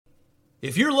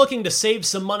If you're looking to save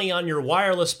some money on your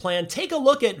wireless plan, take a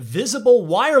look at Visible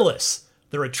Wireless.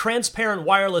 They're a transparent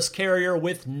wireless carrier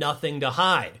with nothing to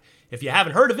hide. If you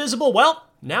haven't heard of Visible, well,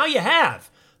 now you have.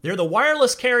 They're the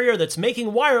wireless carrier that's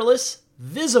making wireless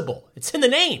visible. It's in the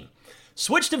name.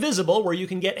 Switch to Visible, where you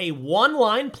can get a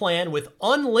one-line plan with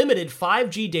unlimited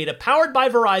 5G data powered by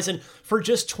Verizon for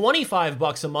just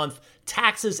 $25 a month,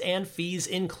 taxes and fees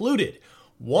included.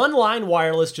 One-line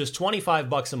wireless, just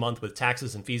 $25 a month with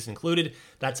taxes and fees included.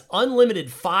 That's unlimited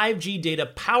 5G data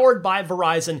powered by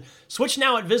Verizon. Switch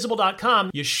now at Visible.com.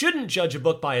 You shouldn't judge a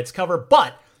book by its cover,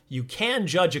 but you can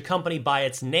judge a company by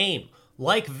its name,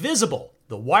 like Visible,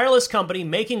 the wireless company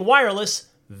making wireless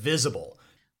visible.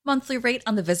 Monthly rate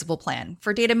on the Visible plan.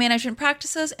 For data management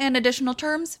practices and additional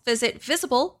terms, visit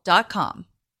Visible.com.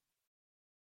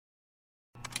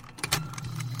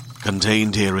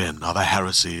 Contained herein are the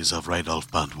heresies of Radolf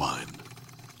Burntwine,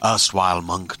 erstwhile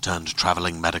monk turned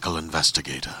traveling medical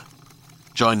investigator.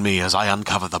 Join me as I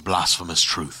uncover the blasphemous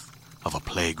truth of a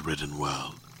plague-ridden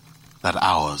world, that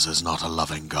ours is not a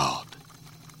loving God,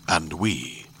 and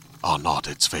we are not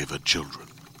its favored children.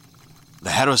 The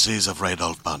heresies of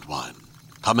Radolf Burntwine,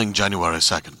 coming January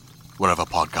 2nd, wherever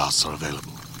podcasts are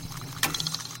available.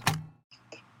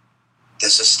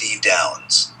 This is Steve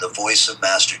Downs, the voice of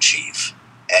Master Chief,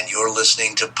 and you're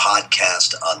listening to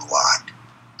Podcast Unlocked,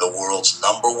 the world's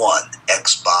 #1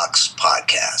 Xbox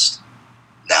podcast.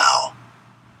 Now,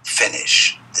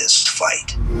 finish this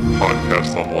fight.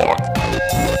 Podcast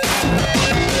Unlocked.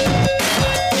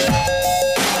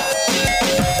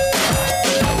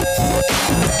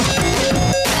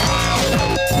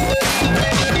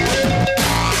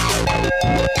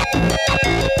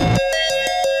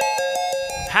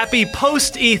 Happy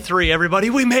post E3, everybody.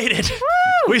 We made it.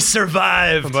 We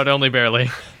survived. But only barely.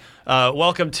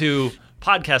 Welcome to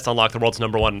Podcast Unlocked, the world's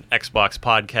 #1 Xbox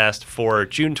podcast for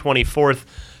June 24th,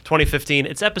 2015.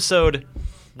 It's episode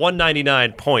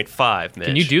 199.5, Mitch.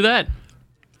 Can you do that?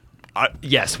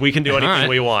 Yes, we can do anything right.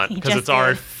 we want because it's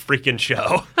our freaking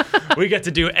show. We get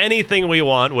to do anything we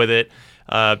want with it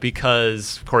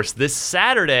because, of course, this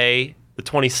Saturday, the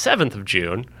 27th of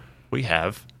June, we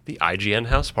have the IGN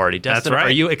house party. Destin, That's right.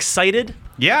 Are you excited?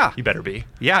 Yeah. You better be.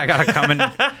 Yeah, I gotta come in.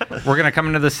 We're gonna come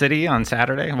into the city on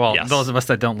Saturday. Well, Yes. those of us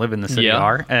that don't live in the city Yeah,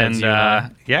 are, and that's you and I.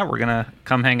 yeah, we're gonna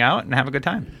come hang out and have a good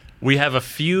time. We have a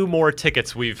few more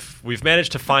tickets. We've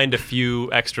managed to find a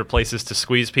few extra places to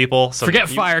squeeze people. So Forget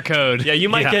fire code. Yeah, you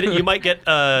might get it. You might get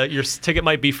your ticket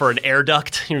might be for an air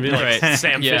duct. You'd be like Right.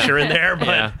 Sam Yeah. Fisher in there, but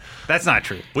Yeah. That's not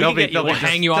true. We can get you- they'll we'll be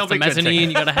Hang you they'll off the be good mezzanine. tickets.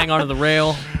 You got to hang onto the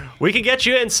rail. we can get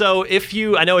you in. So if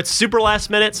you, I know it's super last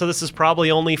minute, so this is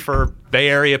probably only for Bay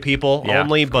Area people Yeah,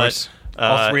 only. of But course.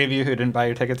 All three of you who didn't buy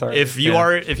your tickets already. if you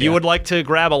you would like to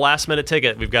grab a last minute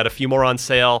ticket, we've got a few more on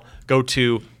sale. Go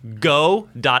to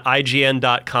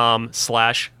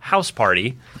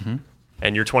go.ign.com/houseparty,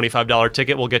 and your $25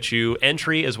 ticket will get you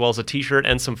entry as well as a T-shirt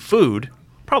and some food.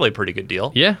 Probably a pretty good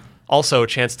deal. Yeah. Also, a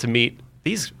chance to meet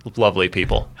these lovely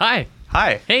people. Hi.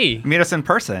 Hi. Hey. Meet us in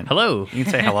person. Hello. You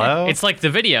can say hello. It's like the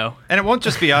video. and it won't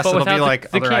just be us. But It'll be without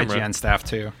like the other camera. IGN staff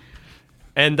too.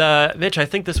 And Mitch, I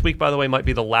think this week, by the way, might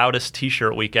be the loudest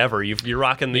T-shirt week ever. You're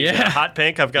rocking the Yeah. hot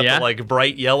pink. I've got Yeah. the like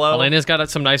bright yellow. Elena's got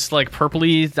some nice like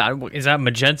purpley. Is that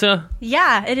magenta?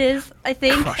 Yeah, it is, I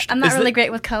think. I'm not Is really it-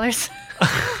 great with colors.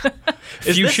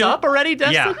 Is this Fuchsia? up already,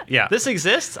 Destin? Yeah, yeah. This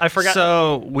exists? I forgot.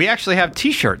 So we actually have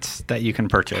T-shirts that you can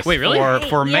purchase. Wait, really?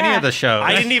 For many Yeah. of the shows.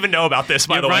 I didn't even know about this,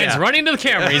 by the way. Ryan's running to the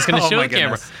camera. He's going to Oh show my the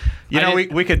camera. goodness. You know,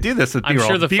 we could do this with I'm B-roll.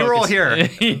 sure the B-roll focus-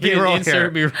 here. B-roll Insert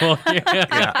here. B-roll here.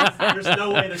 There's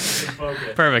no way this is in focus.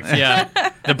 Perfect. Yeah,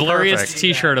 the blurriest Perfect.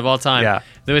 T-shirt of all time. Yeah.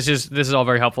 This is all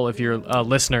very helpful if you're a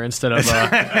listener instead of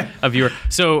a viewer.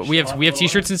 So we have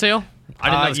T-shirts in sale. I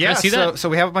didn't know this. Can I see that? So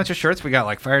we have a bunch of shirts. We got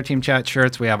like Fire Team Chat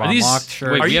shirts. We have these- Unlocked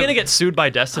shirts. wait, Are we you have- going to get sued by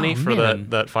Destiny Oh, for man.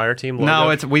 that fire team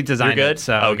logo? No, we designed You're good? it.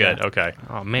 So oh, good. yeah. Okay.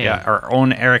 Oh man, Yeah, our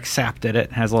own Eric Sapp did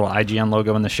it. Has a little IGN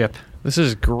logo in the ship. this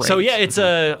is great. So yeah, it's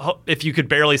if you could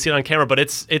barely see it on camera, but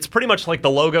it's pretty much like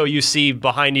the logo you see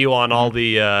behind you on all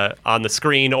the on the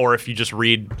screen, or if you just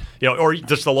read, or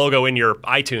just the logo in your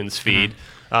iTunes feed,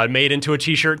 made into a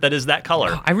T-shirt that is that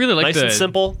color. I really like nice and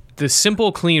simple. the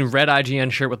simple, clean red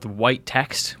IGN shirt with the white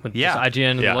text with Yeah. just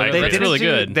IGN Yeah, I logo. agree. That's really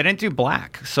good. They didn't do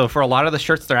black. So for a lot of the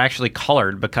shirts, they're actually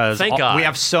colored because Thank God. we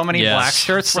have so many Yes. black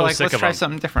shirts. So We're like, sick let's of try them.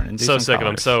 something different and do So some sick of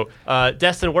them. colors. So,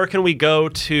 Destin, where can we go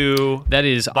to? That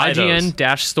is Buy those.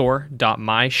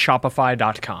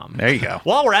 ign-store.myshopify.com. There you go.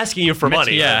 While we're asking you for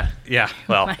money. Yeah. Yeah.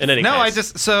 Well, in any No,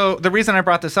 case. so the reason I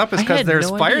brought this up is I because had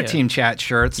there's no Fire idea. Team Chat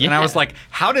shirts, and I was Yeah. like,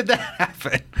 how did that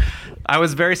happen? I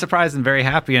was very surprised and very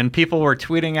happy, and people were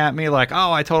tweeting at at me like,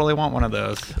 "Oh, I totally want one of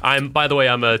those." By the way,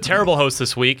 I'm a terrible host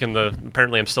this week, and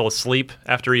apparently I'm still asleep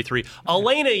after E3.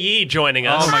 Elena Yee joining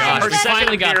us. Oh my gosh, Her we second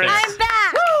finally got appearance. I'm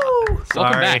back.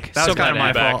 Welcome Sorry. back. That was kind of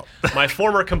my Back. fault. My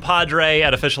former compadre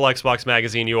at Official Xbox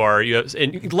Magazine,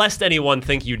 and lest anyone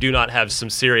think you do not have some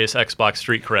serious Xbox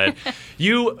street cred,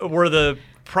 you were the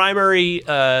primary.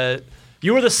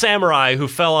 You were the samurai who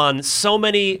fell on so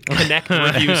many Kinect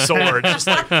review swords. Just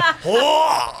like,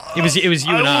 oh, It was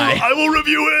you and I. I will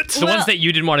review it. The ones that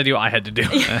you didn't want to do, I had to do.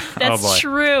 That's boy.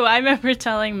 true. I remember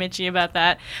telling Mitchie about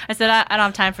that. I said, I don't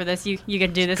have time for this. You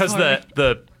can do this Because for me.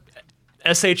 the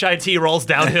SHIT rolls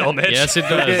downhill, Mitch. Yes, it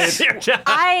does.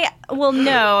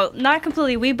 No, not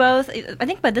completely. We both. I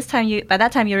think by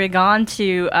that time you were gone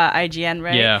to IGN,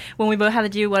 right? Yeah. When we both had to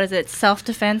do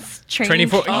self-defense training. Training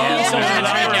for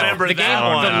I remember the game,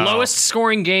 that one. the lowest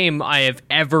scoring game I have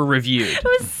ever reviewed. It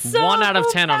was so 1 out of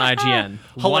 10 on bad. IGN.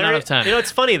 1 out of 10. You know, it's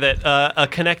funny that a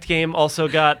Kinect game also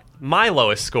got my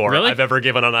lowest score Really? I've ever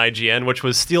given on IGN, which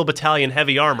was Steel Battalion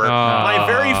Heavy Armor. My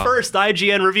very first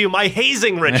IGN review, my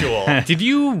hazing ritual. Did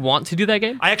you want to do that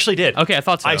game? I actually did. Okay, I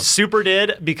thought so. I super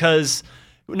did because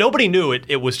nobody knew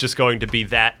it was just going to be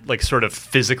that, like, sort of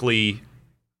physically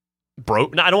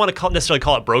broke. I don't want to necessarily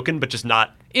call it broken, but just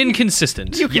not.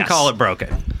 Inconsistent. You can Yes. call it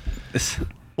broken.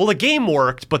 Well, the game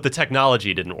worked, but the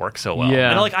technology didn't work so well.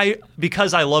 Yeah. And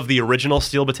because I love the original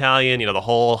Steel Battalion, the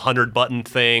whole 100-button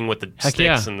thing with the Heck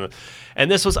sticks yeah.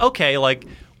 and this was okay. Like,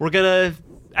 we're gonna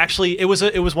actually, it was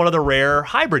one of the rare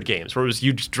hybrid games where it was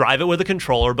you just drive it with a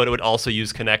controller, but it would also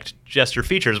use Kinect gesture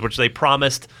features, which they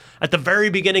promised at the very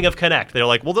beginning of Kinect. They're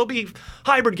like, well, there'll be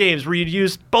hybrid games where you'd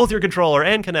use both your controller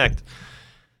and Kinect.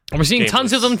 We're seeing Game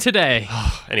tons of was- them today.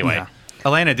 Anyway. Yeah.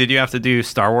 Elena, did you have to do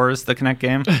Star Wars, the Kinect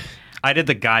game? I did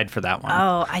the guide for that one.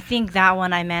 Oh, I think that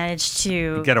one I managed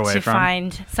to Get away from.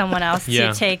 find someone else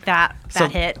Yeah. to take that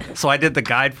hit. So I did the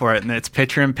guide for it, and it's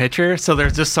picture in picture. So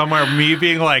there's just somewhere me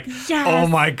being like, Yes. "Oh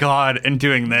my god," and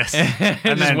doing this, and Just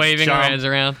then waving our jump, hands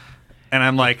around. and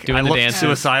I'm like, Doing I the look dances.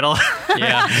 suicidal.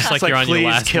 Yeah, just like It's you're on your please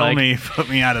last kill leg. me, put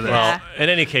me out of this. Yeah. In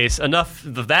any case, enough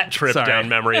of that trip Sorry. down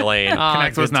memory lane.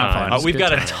 Kinect was good not fun. times, We've good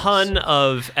got a times. ton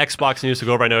of Xbox news to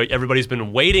go over. I know everybody's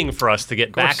been waiting for us to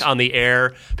get back on the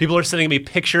air. People are sending me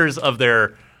pictures of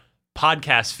their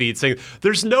podcast feed saying,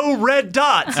 there's no red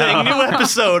dot saying new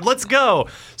episode. Let's go.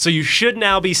 So you should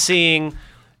now be seeing,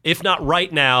 if not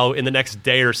right now, in the next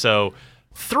day or so,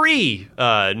 3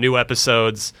 new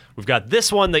episodes. We've got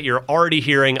this one that you're already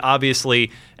hearing, obviously,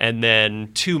 and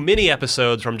then 2 mini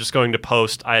episodes where I'm just going to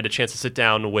post. I had a chance to sit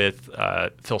down with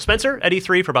Phil Spencer at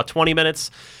E3 for about 20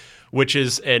 minutes, which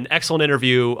is an excellent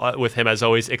interview with him, as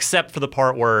always, except for the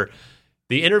part where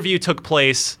the interview took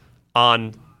place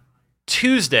on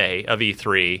Tuesday of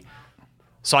E3.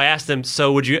 So I asked him,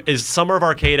 so is Summer of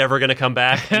Arcade ever going to come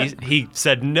back? And he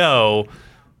said no,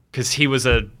 because he was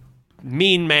a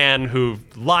mean man who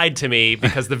lied to me,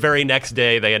 because the very next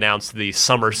day they announced the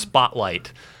Summer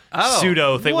Spotlight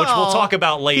pseudo thing, which we'll talk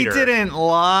about later. He didn't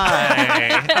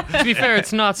lie. To be fair,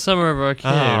 it's not Summer of Arcade.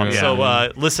 yeah.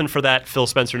 So listen for that Phil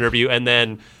Spencer interview. And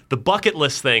then the bucket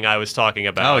list thing I was talking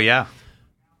about. Oh yeah.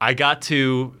 I got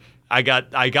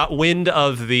wind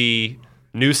of the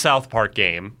new South Park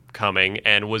game coming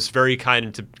and was very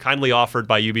kindly offered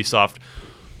by Ubisoft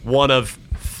one of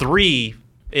 3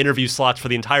 interview slots for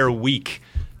the entire week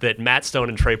that Matt Stone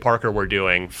and Trey Parker were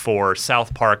doing for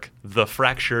South Park: The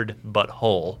Fractured But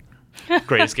Whole.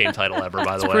 Greatest game title ever,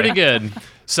 by the way. Pretty good.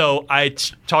 So I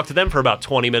talked to them for about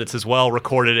 20 minutes as well,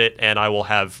 recorded it, and I will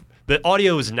have... The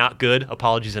audio is not good.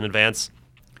 Apologies in advance.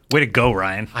 Way to go,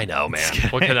 Ryan. I know, man.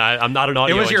 What can I'm not an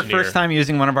audio It was your engineer. first time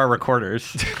using one of our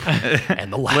recorders.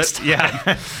 And the last time.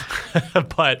 Yeah.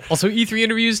 But Also, E3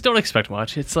 interviews, don't expect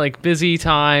much. It's like busy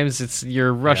times.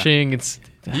 You're rushing. It's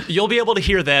you'll be able to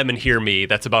hear them and hear me.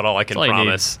 That's about all I can all you need.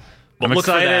 promise. But I'm look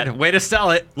excited. for that. Way to sell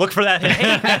it. Look for that.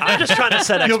 Hey, I'm just trying to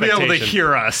set You'll be expectations. able to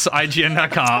hear us.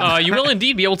 IGN.com. you will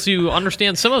indeed be able to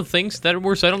understand some of the things that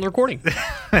were said on the recording.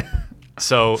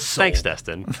 So thanks,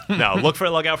 Destin. No, look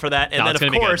out for that. And No, then, it's of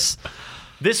gonna be good. course,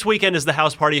 this weekend is the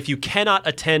house party. If you cannot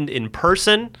attend in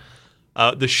person,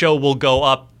 the show will go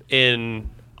up in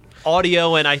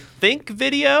audio and I think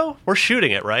video. We're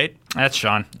shooting it, right? That's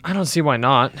Sean. I don't see why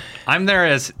not. I'm there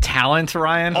as talent,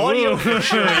 Ryan. Audio for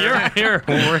sure. You're here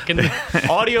working.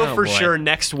 Audio Oh, for boy. sure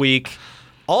next week.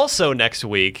 Also next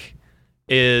week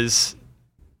is,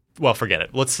 well, forget it.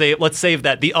 Let's save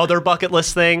that. The other bucket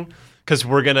list thing, because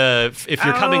we're gonna. If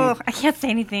you're coming, I can't say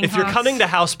anything. if you're Hans. coming to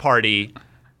house party,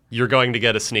 you're going to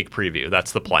get a sneak preview.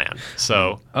 That's the plan.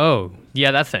 So Oh,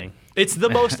 yeah, that thing. it's the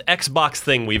most Xbox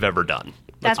thing we've ever done.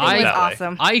 That Let's put thing it was that way.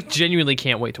 awesome. I genuinely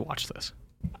can't wait to watch this.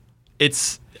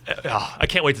 It's I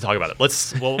can't wait to talk about it.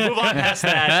 We'll move on past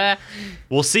that.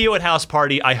 We'll see you at House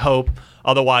Party, I hope.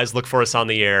 Otherwise, look for us on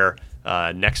the air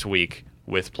next week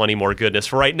with plenty more goodness.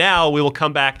 For right now, we will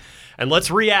come back and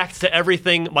let's react to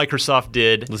everything Microsoft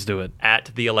did. Let's do it.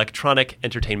 At the Electronic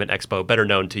Entertainment Expo, better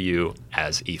known to you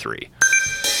as E3.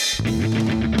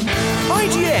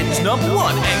 IGN's #1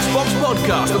 Xbox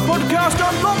podcast, the Podcast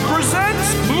Unlocked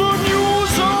presents The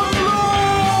News Unlocked!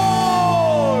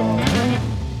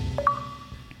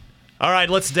 All right,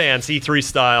 let's dance E3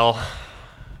 style.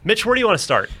 Mitch, where do you want to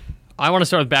start? I want to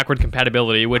start with backward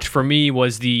compatibility, which for me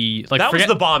was was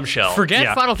the bombshell.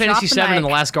 Forget Final Fantasy VII and The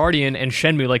Last Guardian and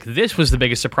Shenmue. Like, this was the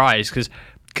biggest surprise, because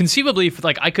conceivably,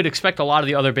 I could expect a lot of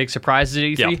the other big surprises at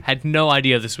E3. Had no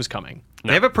idea this was coming.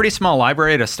 They have a pretty small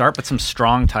library to start, but some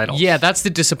strong titles. Yeah, that's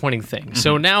the disappointing thing.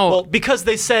 So now, well, because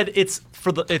they said it's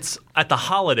at the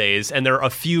holidays, and there are a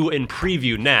few in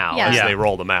preview now as they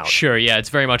roll them out. Sure, yeah, it's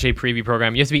very much a preview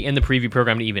program. You have to be in the preview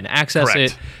program to even access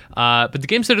it. But the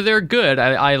games that are there are good.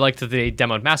 I liked that they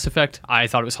demoed Mass Effect. I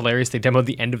thought it was hilarious. They demoed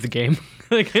the end of the game.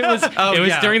 It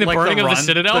was during the burning of the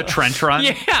Citadel, the trench run.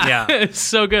 Yeah, it's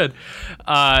so good.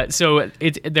 So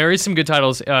there is some good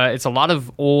titles. It's a lot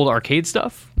of old arcade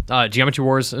stuff. Geometry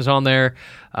Wars is on there.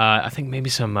 I think maybe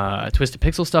some Twisted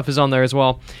Pixel stuff is on there as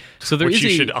well. So Which you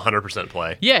should 100%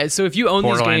 play. Yeah, so if you own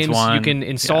these games, 1, you can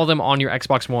install them on your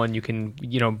Xbox One. You can,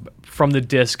 from the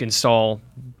disc install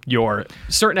your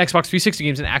certain Xbox 360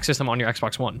 games and access them on your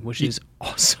Xbox One, which is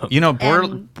awesome.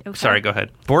 Sorry, go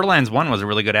ahead. Borderlands 1 was a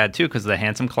really good ad too, because the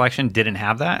Handsome Collection didn't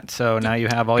have that. So now you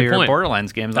have all your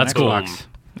Borderlands games on Xbox. Cool.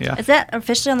 Yeah. Is that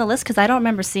officially on the list? Because I don't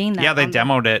remember seeing that. Yeah, they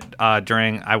demoed it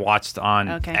during. I watched on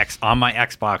on my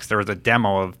Xbox. There was a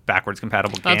demo of backwards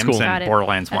compatible games, and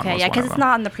Borderlands 1 was one of them. because it's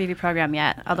not in the preview program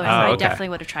yet. Otherwise, I definitely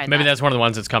would have tried Maybe that. that's one of the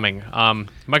ones that's coming.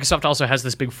 Microsoft also has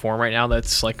this big forum right now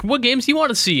that's like, what games do you want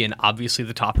to see? And obviously,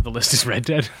 the top of the list is Red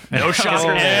Dead. No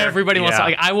shocker. Everybody wants to.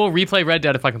 Like, I will replay Red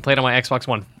Dead if I can play it on my Xbox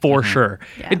One for sure.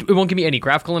 Yeah. It won't give me any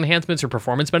graphical enhancements or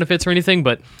performance benefits or anything,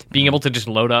 but being able to just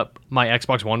load up my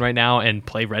Xbox One right now and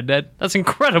play Red Dead, that's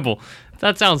incredible.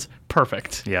 That sounds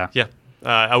perfect. Yeah.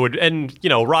 I would, and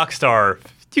Rockstar.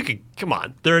 You could come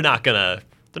on. They're not gonna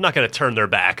turn their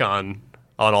back on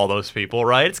all those people,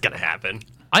 right? It's gonna happen.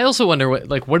 I also wonder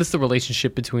what is the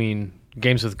relationship between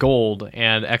games with gold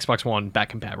and Xbox One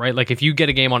back compat, right? Like, if you get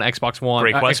a game on Xbox One,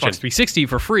 Xbox 360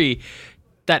 for free,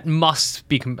 that must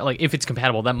be if it's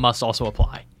compatible, that must also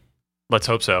apply. Let's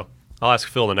hope so. I'll ask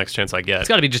Phil the next chance I get. It's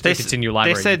got to be just a continue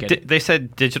library. They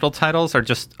said digital titles are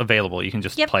just available. You can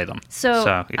just play them.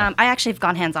 So I actually have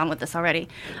gone hands-on with this already,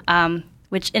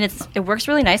 it works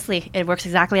really nicely. It works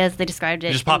exactly as they described it.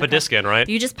 You just pop a disc in, right?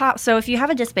 You just pop. So if you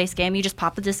have a disc-based game, you just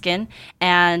pop the disc in,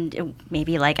 and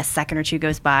maybe like a second or two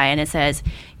goes by, and it says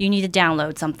you need to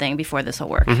download something before this will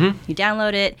work. Mm-hmm. You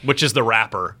download it, which is the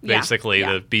wrapper, basically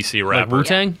the BC wrapper. Like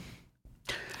Wu-Tang?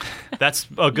 That's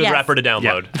a good wrapper to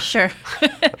download. Yeah. Sure.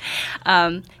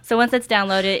 So once it's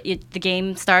downloaded, the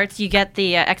game starts. You get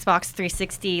the Xbox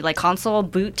 360 console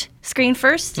boot screen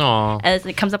first. Aww. As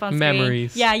it comes up on screen.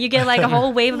 Memories. Yeah, you get a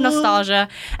whole wave of nostalgia,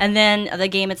 and then the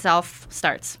game itself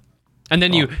starts. And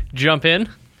then you jump in.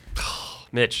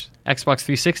 Mitch. Xbox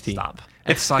 360. Stop.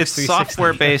 It's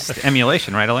software-based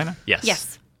emulation, right, Elena? Yes.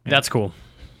 Yes. That's cool.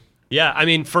 Yeah, I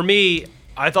mean, for me,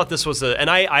 I thought this was and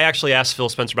I actually asked Phil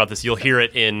Spencer about this. You'll hear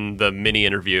it in the mini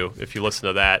interview if you listen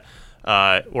to that,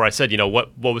 where I said,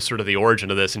 what was sort of the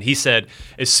origin of this? And he said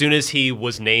as soon as he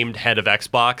was named head of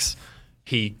Xbox,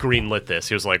 he greenlit this.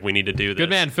 He was like, we need to do this. Good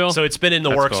man, Phil. So it's been in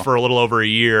the works for a little over a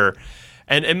year.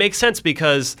 And it makes sense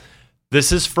because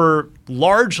this is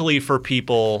largely for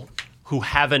people who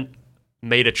haven't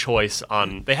made a choice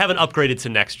they haven't upgraded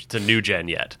to new gen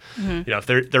yet. Mm-hmm.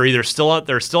 If they're either still on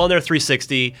their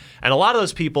 360, and a lot of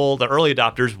those people, the early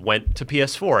adopters, went to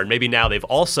PS4, and maybe now they've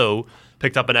also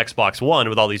picked up an Xbox One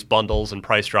with all these bundles and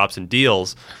price drops and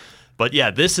deals. But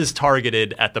yeah, this is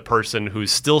targeted at the person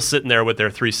who's still sitting there with their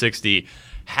 360,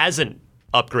 hasn't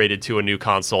upgraded to a new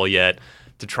console yet,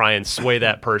 to try and sway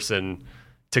that person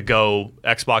to go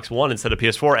Xbox One instead of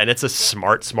PS4, and it's a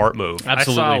smart move.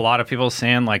 Absolutely. I saw a lot of people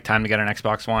saying time to get an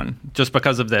Xbox One just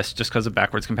because of this, just because of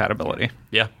backwards compatibility.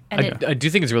 Yeah. I do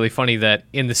think it's really funny that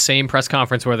in the same press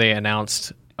conference where they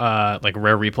announced Rare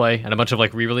Replay and a bunch of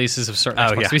re-releases of certain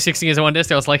Xbox 360 games on one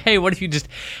disc, I was like, hey, what if you just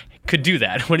could do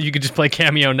that? What if you could just play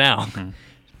Cameo now?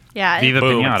 Mm-hmm. Yeah, Viva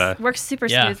Pinata. Works super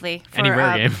Yeah. smoothly. Any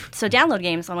rare game. So download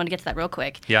games, I want to get to that real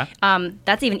quick. Yeah.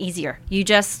 That's even easier. You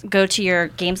just go to your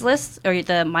games list or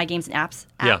the My Games and Apps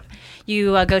app. Yeah.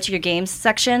 You go to your games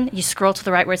section. You scroll to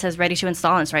the right where it says ready to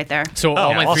install, and it's right there. So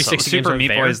all my awesome. 360 games Super are Meat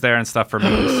there. Boy's there and stuff for me.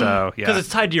 So yeah, Because it's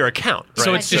tied to your account, right?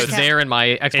 So it's just Okay. there in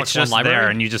my Xbox it's One just library. there,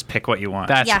 and you just pick what you want.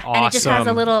 That's Yeah, awesome. and it just has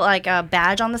a little like a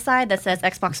badge on the side that says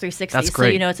Xbox 360. That's So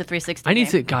great. you know it's a 360. I need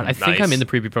game. to. God, I think Nice. I'm in the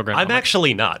preview program. I'm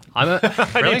actually not.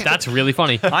 Really? That's really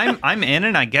funny. I'm in,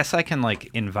 and I guess I can like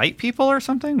invite people or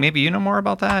something. Maybe you know more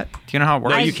about that. Do you know how it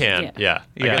works? No, you can. Yeah.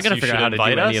 Yeah. I gotta you figure should out how to do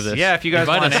invite any us. of this. Yeah, if you guys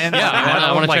Invite want us. in, Yeah,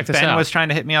 I wanna like check this Ben out. was trying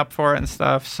to hit me up for it and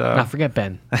stuff. So Nah, forget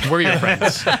Ben. We're your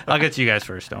friends. I'll get to you guys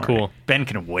first. Don't Cool. worry. Ben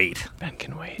can wait. Ben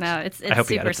can wait. No, it's hope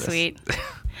he super edits this. sweet.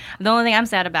 The only thing I'm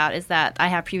sad about is that I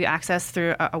have preview access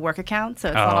through a work account, so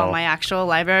it's not Oh. on my actual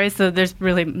library. So there's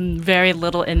really very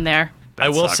little in there. I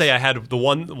will sucks. say I had the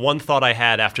one thought I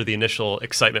had after the initial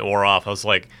excitement wore off. I was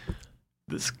like,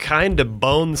 this kind of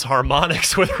bones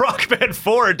harmonics with Rock Band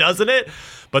 4, doesn't it?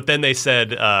 But then they said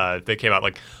they came out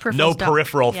like no Peripherals don't-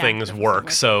 peripheral yeah, things peripherals work. don't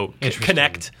work. So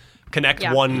Connect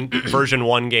Yeah. one version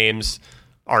 1 games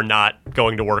are not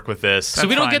going to work with this. So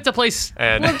we don't fine. get to play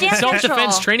And Well, Dance self-defense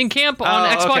Central. training camp on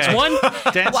Xbox okay. One.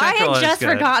 Dance Well, I Central had is just good.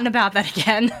 forgotten about that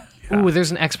again. Ooh,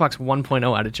 there's an Xbox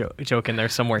 1.0 out of joke in there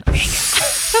somewhere.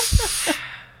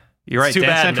 You're right. Too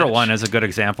Dance bad, Central Mitch. 1 is a good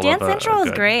example Dance of a Central is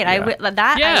good- great. I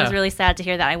Yeah. was really sad to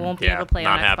hear that I won't be able to play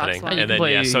not on Xbox happening. One. And then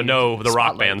play so no, the Rock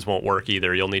Spotlight. Bands won't work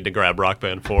either. You'll need to grab Rock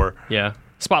Band 4. Yeah.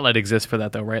 Spotlight exists for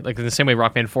that though, right? Like in the same way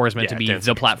Rock Band 4 is meant Yeah, to be Dance the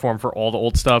Central. platform for all the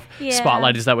old stuff. Yeah.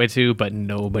 Spotlight is that way too, but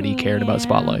nobody cared about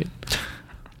Spotlight.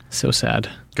 So sad.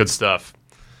 Good stuff.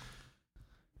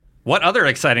 What other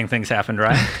exciting things happened,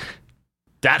 Ryan?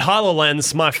 That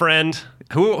HoloLens, my friend.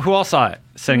 who all saw it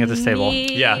sitting at this table?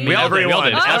 Me. Yeah, We all did, we all everyone.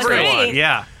 did. Oh, that's everyone. great.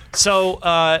 Yeah.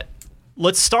 So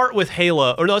let's start with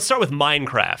Halo, or no, let's start with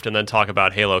Minecraft and then talk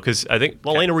about Halo. Because I think,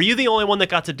 Elena, were you the only one that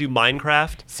got to do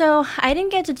Minecraft? So I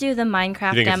didn't get to do the You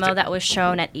Minecraft didn't get to demo do- that was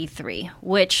shown at E3,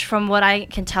 which, from what I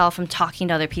can tell from talking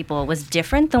to other people, was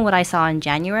different than what I saw in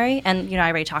January. And I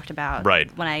already talked about Right.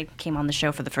 when I came on the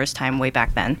show for the first time way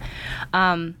back then.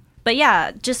 But yeah,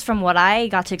 just from what I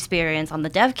got to experience on the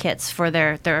dev kits for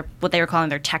their what they were calling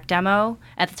their tech demo,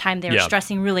 at the time they were Yeah.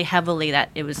 stressing really heavily that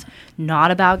it was not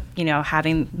about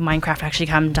having Minecraft actually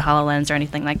come to HoloLens or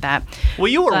anything like that. Well,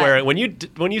 you were But- wearing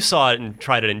when you saw it and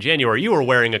tried it in January. You were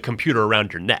wearing a computer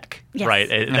around your neck, Yes. right?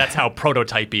 That's how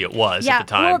prototypey it was at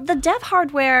the time. Well, the dev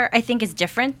hardware I think is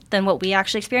different than what we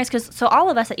actually experienced because so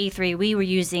all of us at E3 we were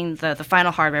using the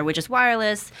final hardware, which is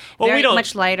wireless, Well, very we don't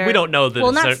much lighter. We don't know that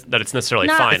Well, that it's necessarily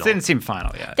not- final. It didn't seem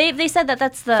final yet. They said that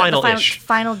that's the Final-ish.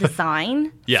 final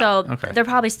design. Yeah. So Okay. they're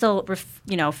probably still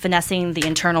finessing the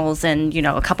internals and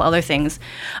a couple other things.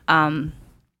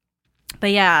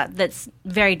 But yeah, that's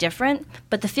very different.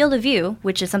 But the field of view,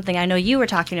 which is something I know you were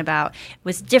talking about,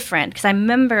 was different because I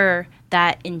remember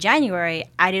that in January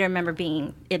I didn't remember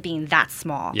it being that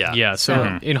small. Yeah. Yeah,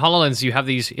 so in HoloLens you have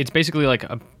these, it's basically like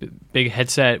a big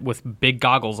headset with big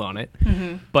goggles on it.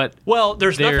 But Well,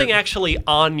 there's They're- nothing actually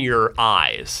on your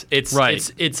eyes. It's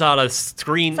Right. It's on a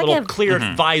screen, like little a- clear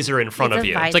visor in front It's of a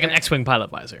you. visor. it's like an X-Wing pilot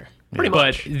visor. Pretty but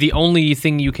much. the only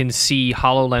thing you can see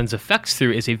HoloLens effects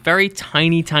through is a very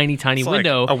tiny, tiny, tiny Like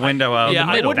window. a window out. Yeah,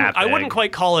 the I middle. wouldn't. That I big. wouldn't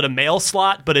quite call it a mail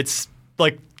slot, but it's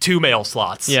like 2 mail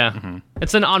slots. Yeah,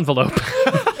 it's an envelope.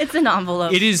 It's an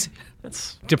envelope. It is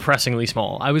depressingly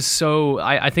small. I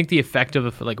think the effect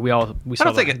of we I saw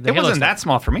don't think the it Halo wasn't stuff. that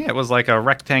small for me. It was like a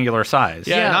rectangular size.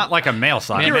 Yeah. Not like a mail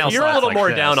slot. You're, mail you're a slot's little like more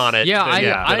this. down on it. Yeah, than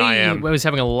I I am. was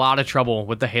having a lot of trouble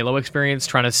with the Halo experience,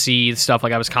 trying to see stuff.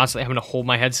 Like I was constantly having to hold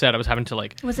my headset. I was having to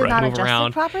Was it not move adjusted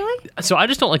around. properly? So I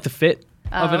just don't like the fit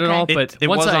of it at okay. all. But It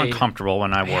once was I uncomfortable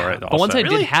when I wore it. But once I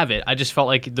also. did have it, I just felt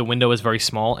like the window was very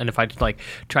small, and if I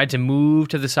tried to move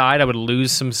to the side, I would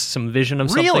lose some vision of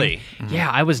something. Really? Yeah,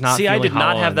 I was not. See, I feeling did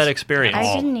not have HoloLens. that experience.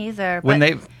 I didn't either. when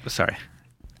but they sorry.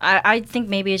 I think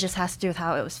maybe it just has to do with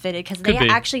how it was fitted because they Could be.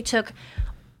 actually took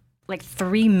like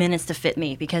 3 minutes to fit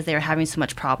me because they were having so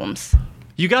much problems.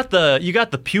 You got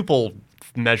the pupil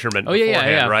measurement Oh, yeah, yeah,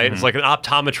 beforehand, yeah. right? It's like an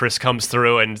optometrist comes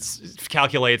through and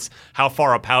calculates how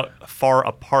far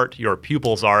apart your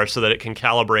pupils are so that it can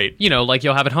calibrate. Like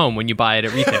you'll have at home when you buy it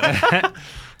at retail.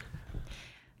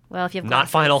 Well, if you have Not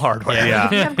glasses, final hardware. Yeah.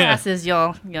 if you have glasses,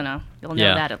 you'll know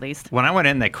Yeah. that at least. When I went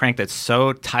in, they cranked it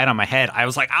so tight on my head. I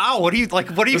was like, "Ow! What are you It's like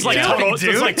doing, total, dude?"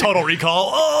 it's like Total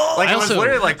Recall. Oh! Like, I it was also-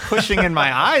 literally like pushing in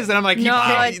my eyes, and I'm like, "You No,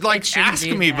 can't it shouldn't ask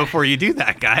do me that. before you do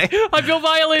that, guy." I feel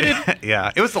violated.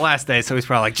 Yeah, it was the last day, so he's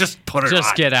probably like, "Just put it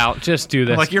Just on." get out. Just do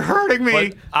this. I'm like, "You're hurting me."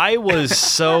 But I was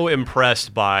so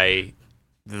impressed by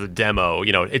the demo.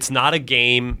 It's not a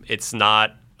game. It's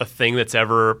not a thing that's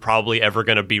probably ever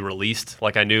going to be released.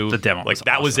 Like I knew the demo was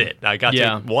that awesome. was it. I got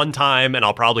to one time and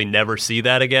I'll probably never see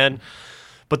that again.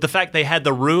 But the fact they had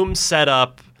the room set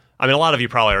up, I mean, a lot of you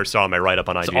probably already saw my write-up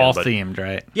on IGN. It's all themed,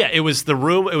 right? Yeah, it was the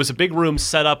room. It was a big room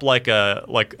set up like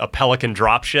a Pelican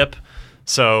dropship.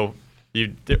 So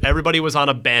everybody was on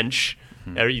a bench.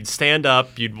 You'd stand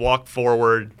up. You'd walk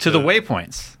forward to the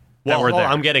waypoints. Well,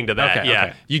 I'm getting to that.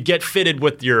 Okay. You'd get fitted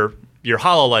with your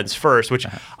HoloLens first, which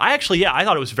I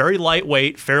thought it was very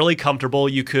lightweight, fairly comfortable.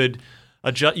 You could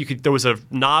adjust. There was a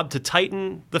knob to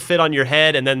tighten the fit on your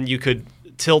head, and then you could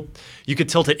tilt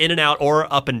it in and out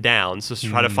or up and down. So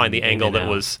try to find the angle that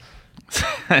was.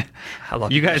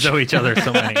 You guys owe each other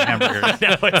so many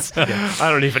hamburgers.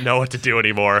 I don't even know what to do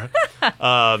anymore.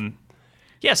 And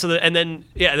then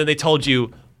they told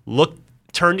you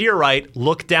turn to your right,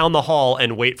 look down the hall,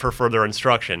 and wait for further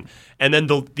instruction. And then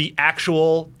the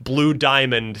actual blue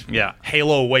diamond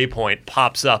Halo waypoint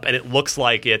pops up, and it looks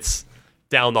like it's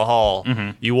down the hall.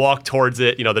 Mm-hmm. You walk towards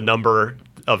it, the number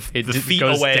of the feet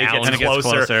away gets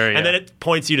closer, and then it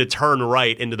points you to turn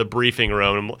right into the briefing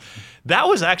room. That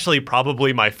was actually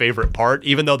probably my favorite part,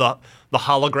 even though the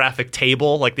holographic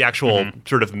table, like the actual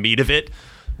sort of meat of it,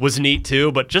 was neat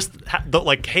too, but just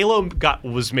Halo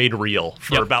was made real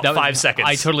for about 5 seconds.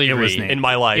 I totally agree. In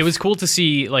my life, it was cool to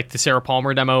see like the Sarah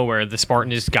Palmer demo where the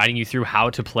Spartan is guiding you through how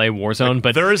to play Warzone.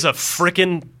 But there is a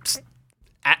freaking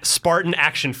Spartan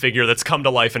action figure that's come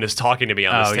to life and is talking to me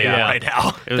on this table right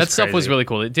now. That stuff was really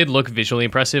cool. It did look visually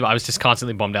impressive. I was just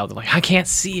constantly bummed out that I can't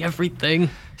see everything.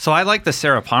 So I like the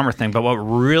Sarah Palmer thing, but what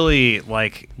really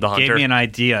gave me an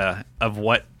idea of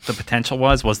what the potential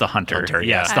was the Hunter.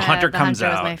 Yes, the Hunter comes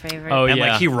Hunter out. Was my favorite. Oh,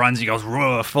 and he runs, he goes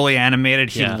fully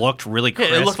animated. He looked really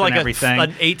crisp. It looked like everything.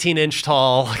 an 18-inch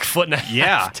tall, foot and a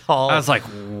half tall. I was like,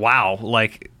 wow,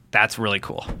 that's really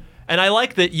cool. And I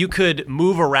like that you could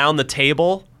move around the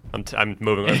table. I'm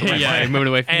moving away from my you're moving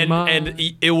away from and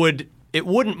it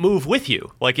wouldn't move with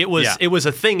you. It was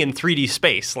a thing in 3D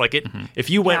space. If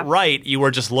you went right, you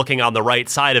were just looking on the right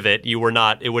side of it. It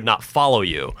would not follow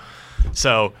you.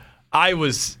 So I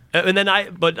was,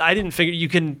 but I didn't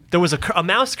figure there was a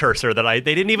mouse cursor that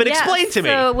they didn't even explain to me.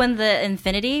 So when the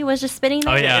Infinity was just spinning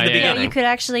there, you could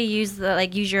actually use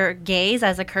use your gaze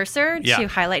as a cursor to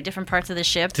highlight different parts of the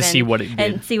ship to see what it did.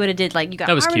 And see what it did. You got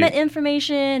armament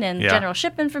information and general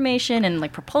ship information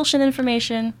and propulsion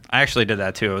information. I actually did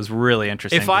that too. It was really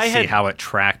interesting to see how it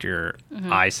tracked your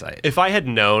eyesight. If I had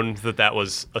known that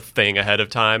was a thing ahead of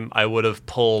time, I would have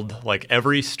pulled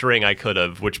every string I could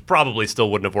have, which probably still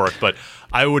wouldn't have worked, but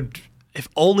I would. If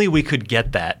only we could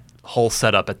get that whole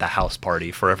setup at the house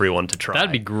party for everyone to try.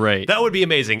 That'd be great. That would be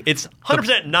amazing. It's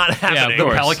 100% not happening.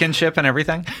 The Pelican ship and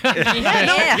everything.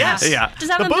 Yes. Yeah.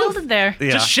 Just have them build it there. Yeah.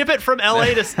 Just ship it from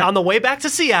LA on the way back to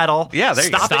Seattle. Yeah, there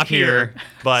you go. Stop here.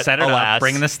 But set it up.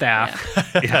 Bring the staff.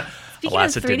 Speaking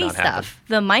of 3D stuff,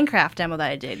 the Minecraft demo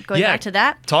that I did, going back to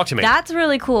that. Talk to me. That's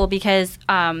really cool because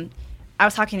I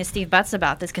was talking to Steve Butts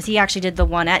about this because he actually did the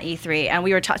one at E3, and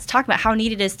we were talking about how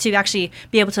neat it is to actually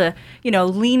be able to,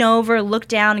 lean over, look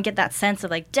down, and get that sense of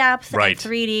depth and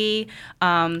 3D.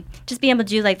 Just being able to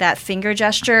do that finger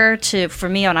gesture for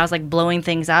me when I was blowing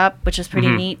things up, which is pretty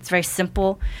neat. It's very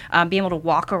simple. Being able to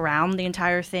walk around the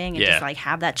entire thing and just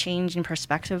have that change in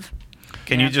perspective.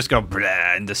 Can you just go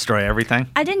and destroy everything?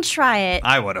 I didn't try it.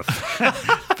 I would have.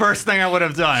 First thing I would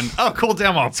have done. Oh, cool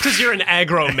demo. It's because you're an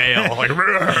aggro male.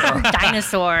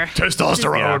 Dinosaur.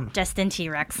 Testosterone. Destined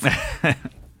T-Rex.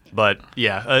 But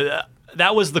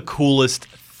that was the coolest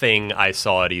thing I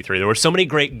saw at E3. There were so many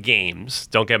great games,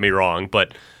 don't get me wrong,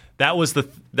 but that was the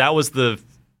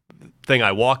thing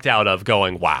I walked out of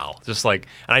going, wow. Just and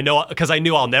I know, because I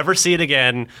knew I'll never see it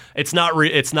again. It's not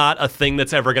a thing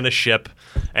that's ever going to ship.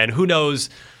 And who knows?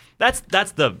 That's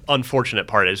the unfortunate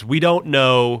part is we don't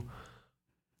know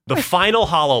the final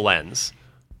HoloLens.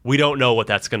 We don't know what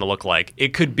that's going to look like.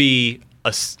 It could be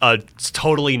a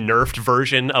totally nerfed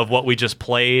version of what we just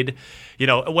played.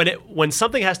 When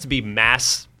something has to be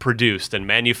mass produced and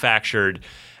manufactured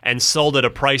and sold at a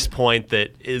price point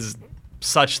that is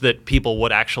such that people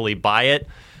would actually buy it.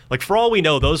 For all we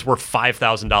know, those were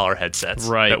 $5,000 headsets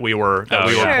that we were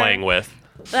playing with.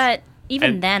 But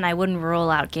even then, I wouldn't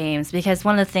rule out games because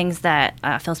one of the things that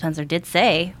Phil Spencer did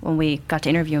say when we got to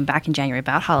interview him back in January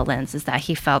about HoloLens is that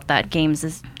he felt that games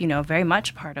is very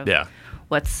much part of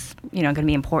what's going to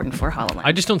be important for HoloLens.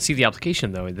 I just don't see the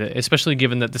application though, especially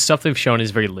given that the stuff they've shown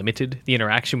is very limited. The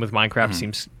interaction with Minecraft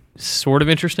seems sort of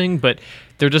interesting, but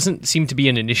there doesn't seem to be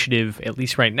an initiative, at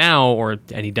least right now, or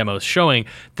any demos showing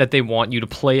that they want you to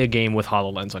play a game with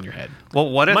HoloLens on your head. Well,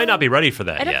 what if... Might not be ready for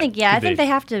that I don't yet. think, I think they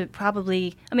have to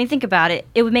probably, I mean, think about it.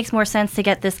 It would make more sense to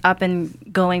get this up and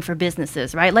going for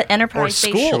businesses, right? Let enterprise... Or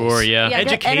schools. Sure, yeah.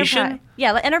 Education.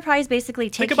 Let enterprise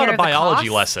basically take Think about care a of the biology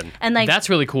costs lesson. And like that's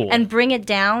really cool. And bring it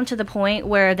down to the point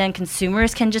where then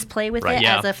consumers can just play with it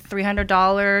as a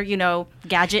 $300,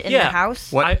 gadget in their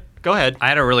house. Go ahead. I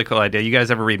had a really cool idea. You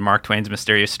guys ever read Mark Twain's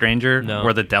Mysterious Stranger? No.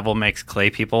 Where the devil makes clay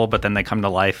people, but then they come to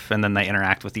life and then they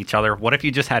interact with each other. What if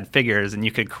you just had figures and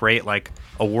you could create like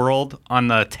a world on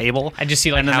the table? I just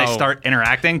see like and then how... they start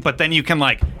interacting, but then you can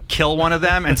like kill one of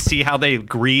them and see how they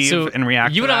grieve and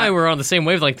react. You to and that. I were on the same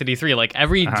wavelength at E3. Like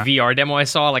every VR demo I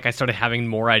saw, like I started having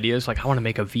more ideas. Like I want to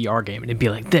make a VR game, and it'd be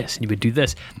like this, and you would do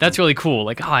this. That's really cool.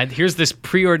 Like, here's this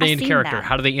preordained character. That.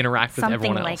 How do they interact with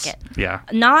everyone else? Something like it. Yeah.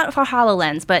 Not for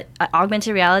HoloLens, but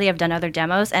augmented reality. I've done other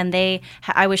demos, and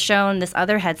I was shown this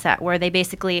other headset where they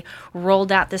basically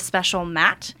rolled out this special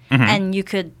mat, and you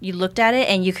looked at it,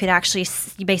 and you could actually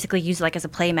you basically use it like as a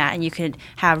play mat, and you could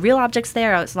have real objects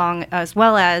there as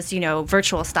well as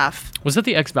virtual stuff. Was that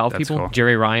the ex-Valve people, cool.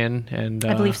 Jerry Ryan and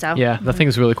I believe so. Yeah, that thing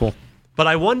is really cool. But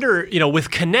I wonder,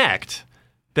 with Kinect,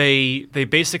 they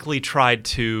basically tried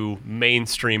to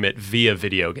mainstream it via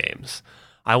video games.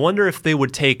 I wonder if they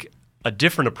would take a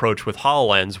different approach with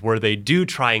HoloLens where they do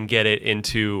try and get it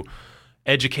into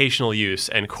educational use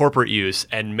and corporate use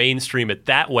and mainstream it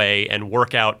that way and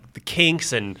work out the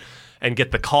kinks and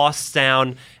get the costs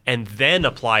down and then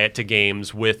apply it to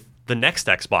games with the next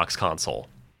Xbox console.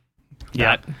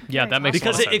 Yeah, that makes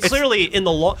because a lot of sense. It clearly in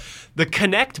the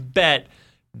Kinect bet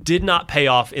did not pay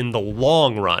off in the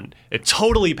long run. It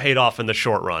totally paid off in the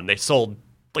short run. They sold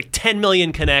like 10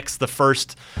 million Kinects the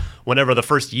first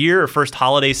year or first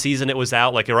holiday season it was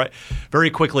out, very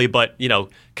quickly. But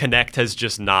Kinect has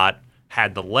just not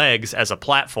had the legs as a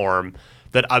platform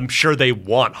that I'm sure they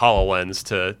want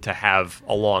HoloLens to have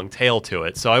a long tail to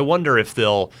it. So I wonder if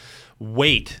they'll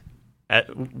wait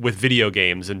with video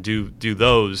games and do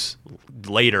those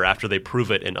later after they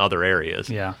prove it in other areas.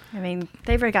 Yeah. I mean,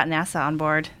 they've already got NASA on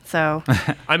board, so...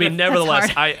 I mean,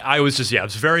 nevertheless, I was I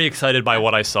was very excited by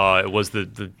what I saw. It was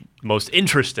the most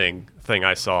interesting thing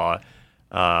I saw.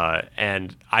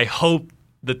 And I hope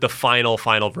that the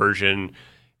final version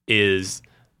is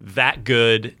that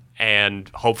good and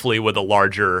hopefully with a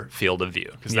larger field of view,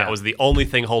 because that was the only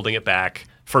thing holding it back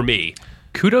for me.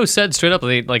 Kudo said straight up,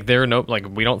 we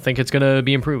don't think it's gonna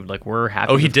be improved. Like, we're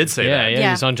happy. Oh, he did say that. Yeah,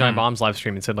 he was on Giant Bomb's live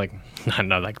stream and said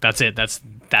no, that's it. That's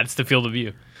the field of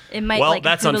view. It might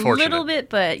that's improve unfortunate. a little bit,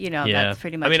 but that's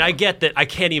pretty much. I mean, I get that. I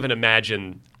can't even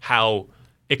imagine how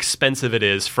expensive it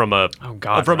is from a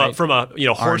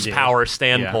horsepower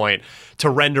standpoint to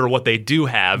render what they do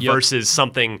have versus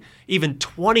something even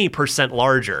 20%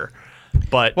 larger.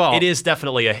 But it is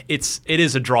definitely it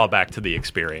is a drawback to the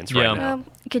experience right now.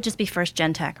 It could just be first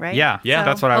gen tech, right? Yeah, So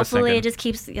that's what I was thinking. Hopefully, it just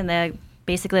keeps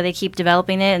basically they keep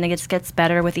developing it, and it gets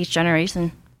better with each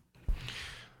generation.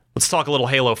 Let's talk a little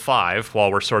Halo 5 while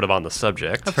we're sort of on the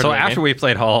subject. So after we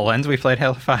played HoloLens, we played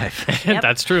Halo 5.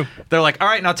 That's true. They're like, all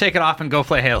right, now take it off and go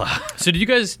play Halo. So did you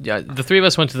guys? The three of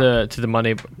us went to the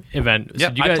Monday event. So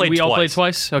I played we all twice. played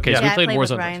twice. Okay, so we I played played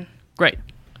with Warzone. Ryan. Great.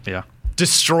 Yeah.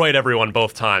 Destroyed everyone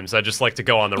both times. I just like to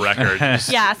go on the record.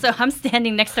 Yeah, so I'm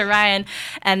standing next to Ryan,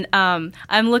 and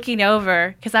I'm looking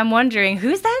over because I'm wondering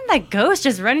who's that ghost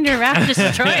just running around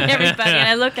destroying everybody. And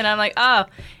I look and I'm like, oh,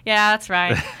 yeah, that's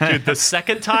Ryan. Dude, the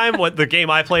second time, the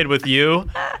game I played with you,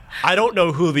 I don't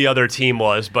know who the other team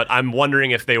was, but I'm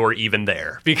wondering if they were even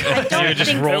there because I don't think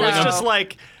it was so. just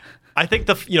like. I think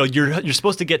you're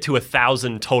supposed to get to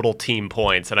 1,000 total team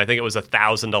points, and I think it was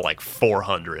 1,000 to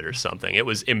 400 or something. It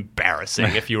was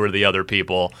embarrassing if you were the other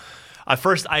people. I'm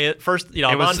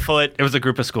on foot. It was a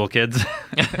group of school kids.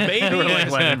 Maybe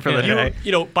went for the day.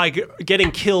 By getting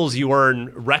kills, you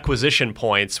earn requisition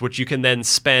points, which you can then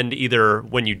spend either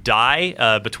when you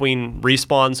die between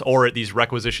respawns or at these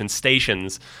requisition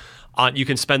stations. You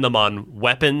can spend them on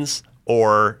weapons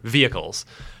or vehicles,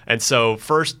 and so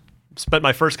spent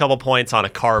my first couple points on a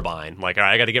carbine. Like, all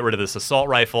right, I got to get rid of this assault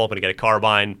rifle. I'm going to get a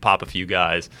carbine, pop a few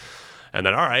guys. And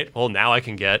then, all right, well, now I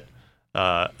can get...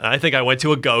 I think I went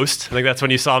to a ghost. I think that's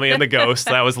when you saw me in the ghost.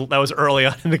 That was early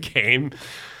on in the game.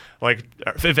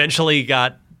 Eventually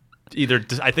got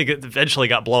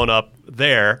blown up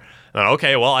there. And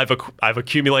okay, well, I've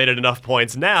accumulated enough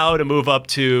points now to move up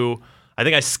to... I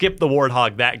think I skipped the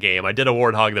Warthog that game. I did a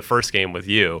Warthog the first game with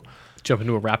you. Jump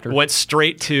into a Raptor. Went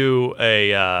straight to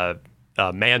a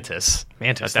Mantis.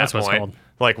 Mantis, at that that's what it's point.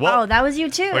 called. Oh, that was you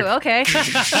too. Okay.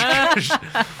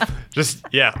 Just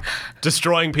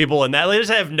destroying people, and that they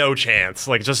just have no chance.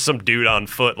 Like just some dude on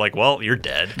foot. Like, well, you're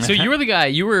dead. So you were the guy.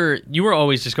 You were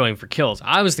always just going for kills.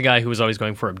 I was the guy who was always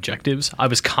going for objectives. I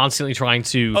was constantly trying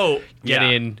to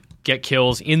get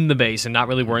kills in the base and not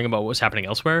really worrying about what was happening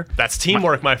elsewhere. That's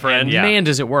teamwork, my friend. And man,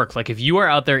 does it work. Like, if you are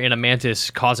out there in a Mantis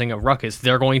causing a ruckus,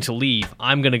 they're going to leave.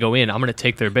 I'm going to go in. I'm going to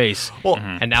take their base. Well,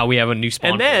 and now we have a new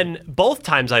spawn. And then, both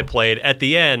times I played, at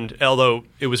the end, although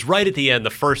it was right at the end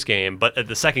the first game, but at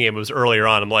the second game it was earlier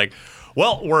on, I'm like,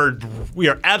 well, we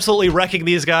are absolutely wrecking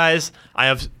these guys. I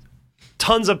have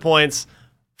tons of points.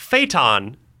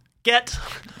 Phaeton,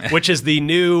 which is the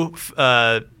new...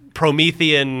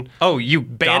 Promethean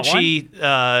Banshee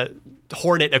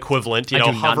Hornet equivalent, I do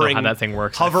not know how that thing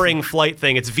works. Hovering flight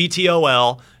thing. It's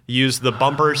VTOL. Use the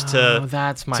bumpers to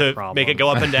make it go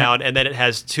up and down, and then it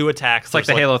has 2 attacks. It's like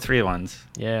the Halo 3 ones.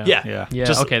 Yeah.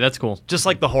 Okay, that's cool. Just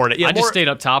like the Hornet. Yeah, I just stayed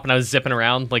up top and I was zipping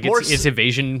around. Like its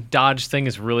evasion dodge thing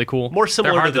is really cool. More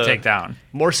similar They're hard to take down.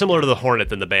 More similar to the Hornet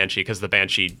than the Banshee, because the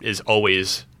Banshee is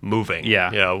always moving.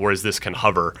 Yeah. Whereas this can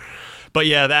hover. But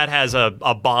yeah, that has a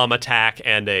bomb attack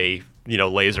and a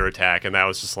laser attack, and that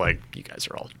was just like, you guys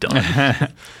are all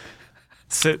done.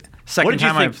 So second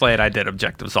time I played, I did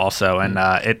objectives also, and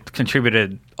it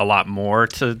contributed a lot more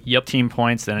to team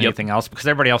points than anything else, because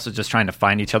everybody else is just trying to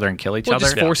find each other and kill each other. It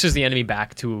just forces the enemy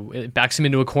backs them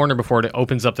into a corner before it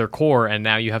opens up their core, and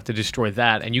now you have to destroy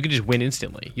that, and you can just win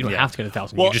instantly. You don't have to get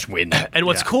 1,000. You just win. And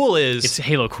what's cool is it's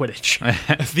Halo Quidditch.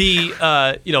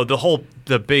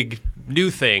 the big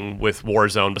new thing with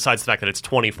Warzone, besides the fact that it's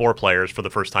 24 players for the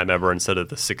first time ever instead of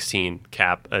the 16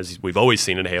 cap as we've always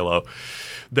seen in Halo,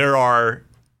 there are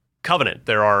Covenant,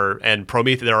 and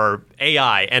Prometheus, there are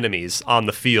AI enemies on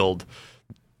the field.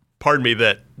 Pardon me,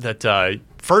 that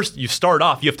first you start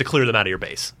off, you have to clear them out of your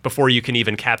base before you can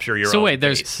even capture your own. So wait,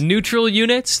 there's neutral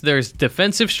units, there's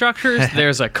defensive structures,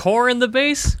 there's a core in the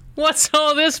base. What's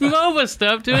all this MOBA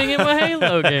stuff doing in my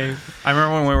Halo game? I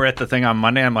remember when we were at the thing on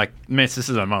Monday, I'm like, Miss, this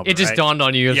is a MOBA. It just dawned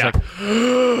on you. It's like,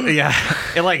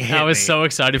 it like hit I was me. so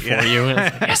excited for you. And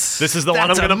like, yes, this is the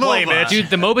one I'm going to play, Mitch. Dude,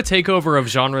 the MOBA takeover of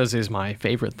genres is my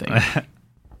favorite thing.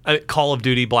 Call of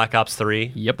Duty Black Ops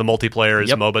 3. Yep. The multiplayer is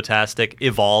MOBA-tastic.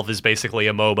 Evolve is basically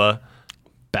a MOBA.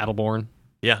 Battleborn.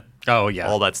 Yeah. Oh, yeah.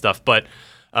 All that stuff. But,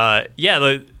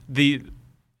 the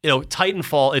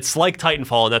Titanfall, it's like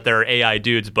Titanfall in that there are AI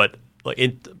dudes, but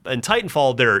in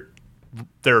Titanfall,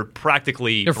 they're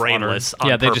practically brainless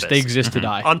on purpose. They exist to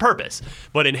die. On purpose.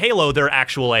 But in Halo, they're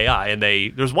actual AI, and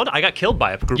there's one, I got killed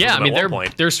by a group of them at one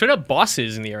point. They're straight up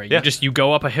bosses in the area. You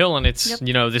go up a hill, and it's,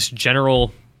 this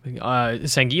general...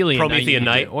 Sangheili Promethean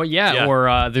Knight. Or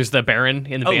there's the Baron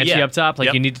in the Banshee up top.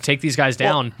 Like, you need to take these guys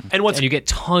down, and you get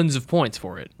tons of points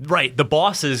for it. Right. The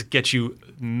bosses get you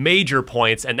major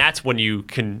points, and that's when you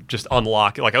can just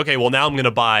unlock, like, okay, well, now I'm going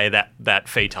to buy that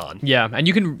Phaeton. Yeah, and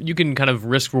you can kind of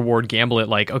risk reward gamble it,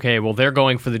 like, okay, well, they're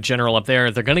going for the general up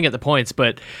there, they're going to get the points,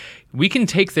 but we can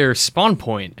take their spawn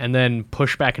point and then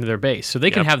push back into their base. So they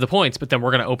can have the points, but then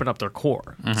we're going to open up their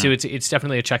core. So it's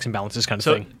definitely a checks and balances kind of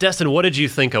thing. So, Destin, what did you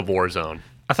think of Warzone?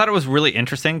 I thought it was really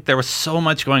interesting. There was so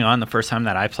much going on the first time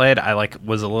that I played. I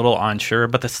was a little unsure,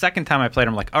 but the second time I played,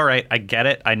 I'm like, all right, I get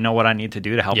it. I know what I need to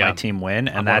do to help my team win,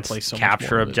 and that's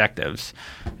capture objectives.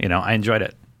 I enjoyed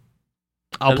it.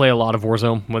 I'll play a lot of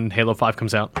Warzone when Halo 5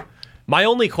 comes out. My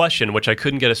only question, which I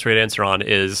couldn't get a straight answer on,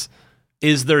 is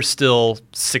there still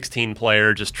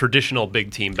 16-player, just traditional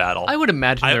big team battle? I would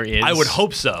imagine there is. I would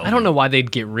hope so. I don't know why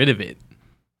they'd get rid of it.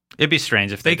 It'd be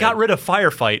strange if they got rid of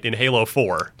Firefight in Halo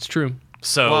 4. It's true.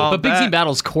 So, but big team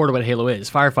battle is core to what Halo is.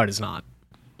 Firefight is not.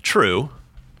 True,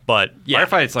 but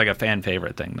Firefight's like a fan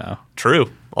favorite thing, though.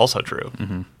 True, also true.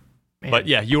 Mm-hmm. But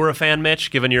you were a fan, Mitch,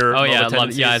 given your I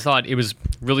loved it. Yeah, I thought it was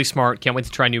really smart. Can't wait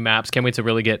to try new maps. Can't wait to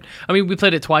really get. I mean, we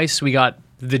played it twice. We got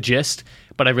the gist,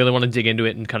 but I really want to dig into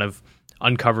it and kind of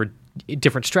uncover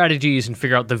different strategies and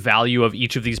figure out the value of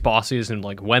each of these bosses and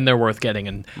like when they're worth getting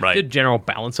and the general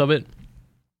balance of it.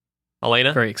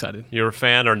 Elena? Very excited. You're a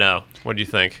fan or no? What do you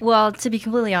think? Well, to be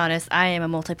completely honest, I am a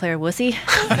multiplayer wussy.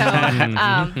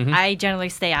 So I generally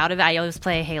stay out of it. I always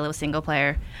play Halo single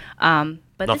player. But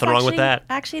nothing wrong with that.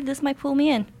 Actually, this might pull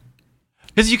me in.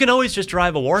 Because you can always just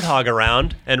drive a Warthog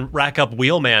around and rack up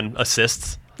wheelman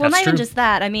assists. Well, not even just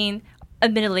that. I mean,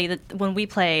 admittedly, when we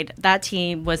played, that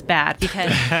team was bad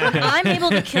because if I'm able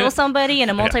to kill somebody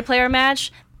in a multiplayer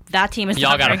match, that team is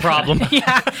y'all got a problem.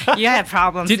 Yeah, you have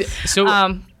problems.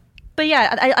 But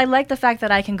yeah, I like the fact that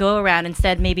I can go around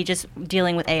instead maybe just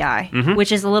dealing with AI,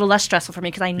 which is a little less stressful for me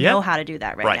because I know how to do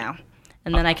that right now.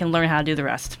 And then I can learn how to do the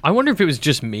rest. I wonder if it was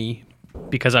just me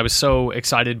because I was so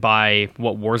excited by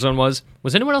what Warzone was.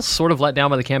 Was anyone else sort of let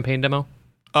down by the campaign demo?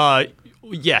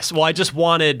 Yes. Well,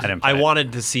 I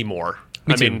wanted to see more.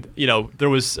 Me too. I mean, there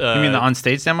was. You mean the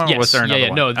onstage demo? Yes. Or was there another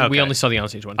one? No, Okay. we only saw the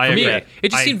onstage one. For I me, agree.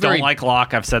 it just seemed very. I don't like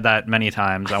Locke. I've said that many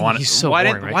times. He's so why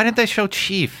boring, right? Why didn't they show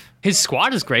Chief? His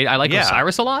squad is great. I like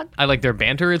Osiris a lot. I like their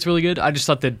banter. It's really good. I just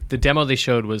thought that the demo they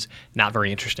showed was not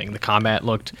very interesting. The combat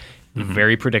looked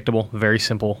very predictable, very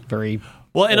simple, very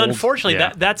well. And old. unfortunately,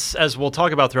 that's as we'll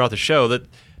talk about throughout the show. That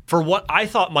for what I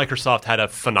thought, Microsoft had a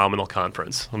phenomenal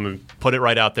conference. I'm gonna put it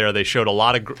right out there. They showed a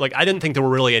lot of I didn't think there were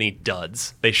really any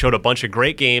duds. They showed a bunch of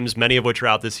great games, many of which are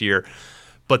out this year.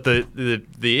 But the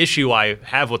issue I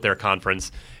have with their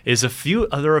conference is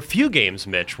there are a few games,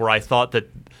 Mitch, where I thought that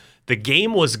the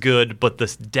game was good, but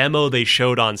the demo they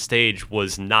showed on stage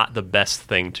was not the best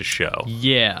thing to show.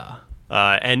 Yeah.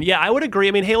 I would agree.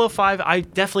 I mean, Halo 5, I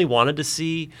definitely wanted to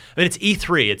see. I mean, it's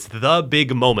E3. It's the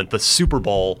big moment, the Super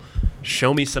Bowl.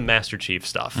 Show me some Master Chief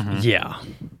stuff. Yeah.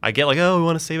 I get we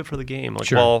want to save it for the game. Like,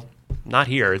 sure. Well, not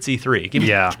here. It's E3. Give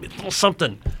me a little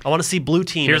something. I want to see Blue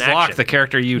Team Here's in action. Locke, the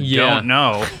character you don't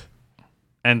know,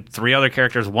 and 3 other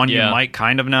characters. One you might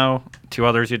kind of know, 2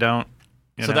 others you don't.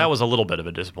 So that was a little bit of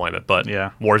a disappointment, but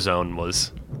Warzone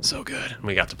was so good.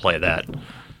 We got to play that.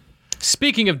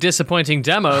 Speaking of disappointing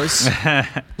demos,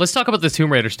 let's talk about the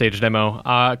Tomb Raider stage demo.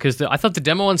 Because I thought the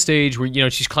demo on stage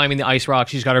where she's climbing the ice rock,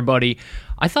 she's got her buddy.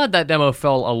 I thought that demo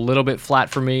fell a little bit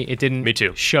flat for me. It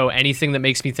didn't show anything that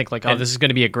makes me think this is going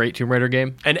to be a great Tomb Raider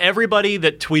game. And everybody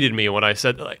that tweeted me when I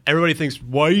said, everybody thinks,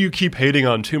 why do you keep hating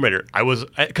on Tomb Raider?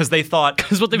 Because they thought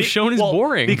because what they've shown is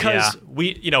boring. Because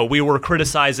we were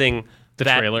criticizing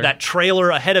that trailer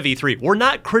ahead of E3. We're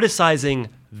not criticizing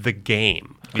the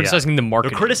game. Criticizing the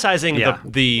marketing. They're criticizing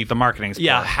the marketing.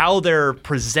 How they're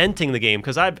presenting the game,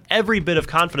 because I have every bit of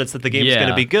confidence that the game is going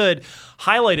to be good,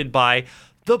 highlighted by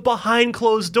the behind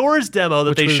closed doors demo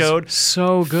that they showed.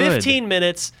 So good. 15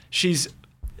 minutes. She's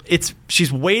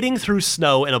wading through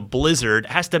snow in a blizzard,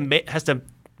 has to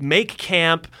make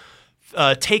camp,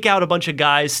 take out a bunch of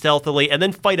guys stealthily, and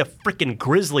then fight a freaking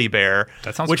grizzly bear.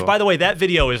 That sounds which, cool. by the way, that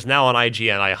video is now on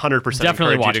IGN. I 100%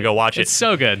 encourage you to go watch it. It's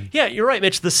so good. Yeah, you're right,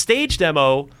 Mitch. The stage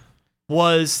demo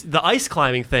was the ice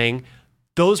climbing thing.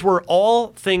 Those were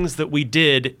all things that we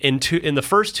did in the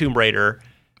first Tomb Raider.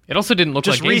 It also didn't look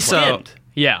just like gameplay. reskinned.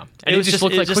 Yeah, And it was just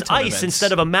looked like just ice events.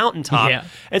 instead of a mountaintop. Yeah.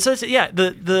 And so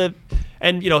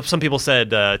some people said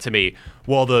to me,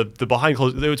 well, the behind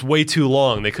closed, it was way too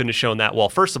long. They couldn't have shown that. Well,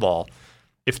 first of all,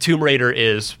 if Tomb Raider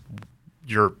is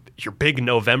your big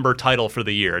November title for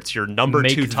the year, it's your number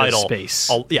 2 title. Space.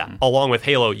 Along with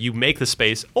Halo, you make the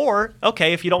space. Or,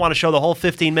 okay, if you don't want to show the whole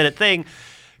 15-minute thing,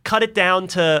 cut it down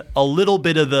to a little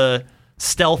bit of the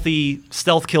stealth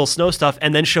kill snow stuff,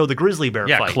 and then show the grizzly bear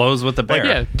fight. Close with the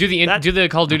bear. Do the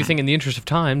Call of Duty thing in the interest of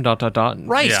time. ...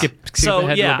 Right. Skip So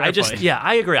ahead to a bear fight.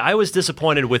 I agree. I was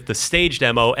disappointed with the stage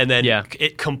demo, and then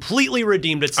it completely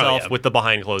redeemed itself with the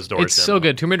behind closed doors. It's demo. so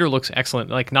good. Tomb Raider looks excellent.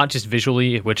 Like, not just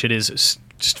visually, which it is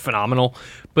just phenomenal,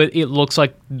 but it looks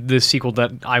like the sequel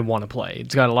that I want to play.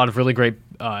 It's got a lot of really great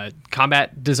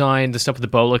combat design. The stuff with the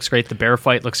bow looks great. The bear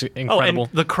fight looks incredible.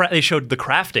 Oh, and they showed the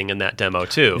crafting in that demo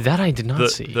too. That I did not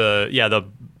see.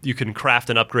 You can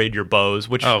craft and upgrade your bows,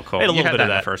 which cool. had a little bit of in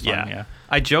that. The first one, yeah.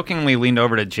 I jokingly leaned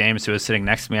over to James, who was sitting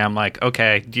next to me. I'm like,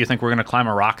 okay, do you think we're going to climb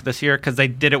a rock this year? Because they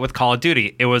did it with Call of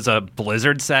Duty. It was a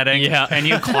blizzard setting, and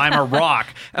you climb a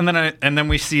rock. And then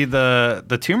we see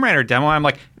the Tomb Raider demo. I'm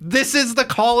like, this is the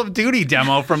Call of Duty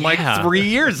demo from 3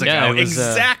 years ago. Yeah, it was,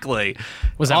 exactly.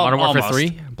 Was that Modern Warfare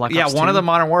 3? Black Ops 2? One of the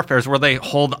Modern Warfares where they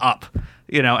hold up,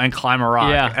 and climb a rock.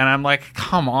 Yeah. And I'm like,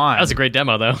 come on. That was a great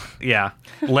demo, though. Yeah.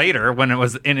 Later, when it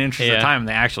was in interest of time,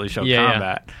 they actually showed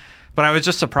combat. But I was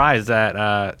just surprised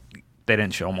that they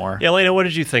didn't show more. Yeah, Elena, what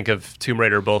did you think of Tomb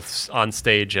Raider, both on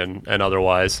stage and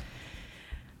otherwise?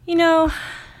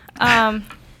 I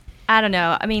don't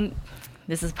know. I mean,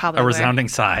 this is probably a resounding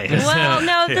sigh. Well,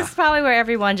 no, this is probably where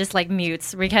everyone just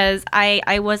mutes, because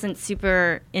I wasn't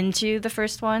super into the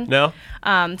first one. No.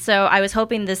 So I was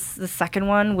hoping the second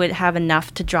one would have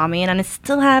enough to draw me in, and I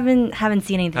still haven't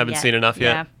seen anything. Haven't seen enough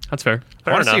yet. Yeah. That's fair.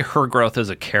 I want to see her growth as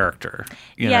a character.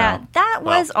 That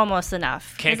was almost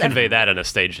enough. Can't convey that in a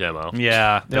stage demo.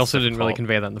 Yeah. They also didn't really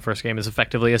convey that in the first game as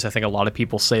effectively as I think a lot of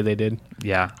people say they did.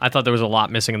 Yeah. I thought there was a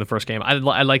lot missing in the first game. I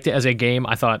liked it as a game.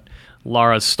 I thought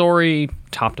Lara's story,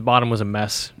 top to bottom, was a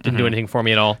mess. Didn't do anything for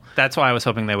me at all. That's why I was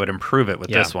hoping they would improve it with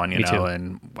this one, me too.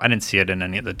 And I didn't see it in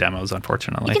any of the demos,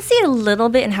 unfortunately. You can see it a little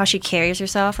bit in how she carries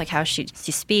herself, like how she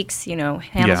speaks,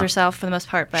 handles herself for the most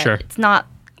part, but it's not,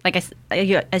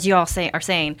 as you all are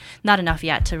saying, not enough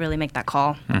yet to really make that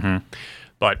call. Mm-hmm.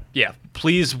 But yeah,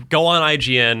 please go on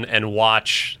IGN and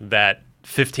watch that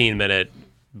 15-minute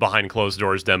behind closed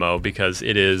doors demo because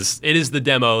it is the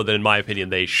demo that, in my opinion,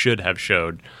 they should have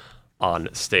showed on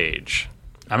stage.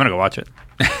 I'm gonna go watch it.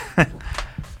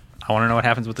 I want to know what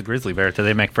happens with the grizzly bear. Do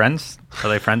they make friends? Are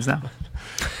they friends now?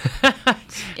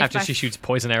 After she shoots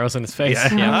poison arrows in his face.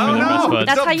 Yeah. Yeah, no.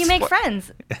 That's how you make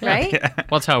friends, right? Well,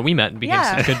 that's how we met and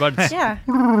became good buds. Yeah.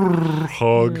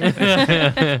 Hug.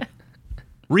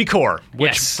 ReCore,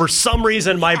 which for some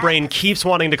reason my brain keeps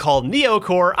wanting to call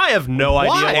NeoCore. I have no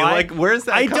idea why. Like, where's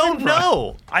that I coming don't from?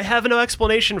 know. I have no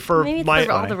explanation for Maybe it's my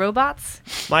all the robots.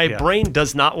 My brain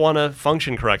does not want to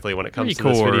function correctly when it comes to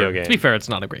this video game. To be fair, it's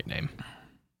not a great name.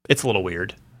 It's a little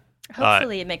weird.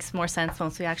 Hopefully it makes more sense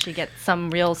once we actually get some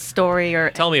real story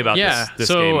or... Tell me about this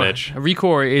game, Mitch.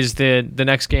 ReCore is the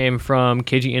next game from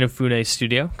Keiji Inafune's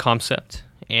studio, Concept.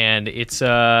 And it's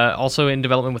also in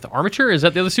development with Armature. Is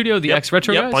that the other studio? The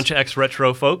X-Retro guys? Bunch of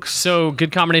X-Retro folks. So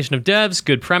good combination of devs,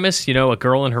 good premise. You know, a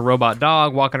girl and her robot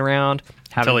dog walking around,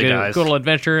 having a good little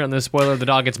adventure, and then spoiler, the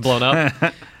dog gets blown up.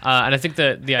 And I think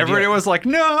the idea... Everybody was like,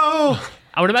 no!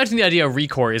 I would imagine the idea of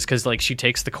ReCore is because like she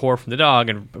takes the core from the dog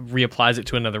and reapplies it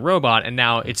to another robot, and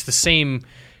now it's the same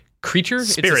creature.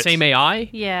 Spirit. It's the same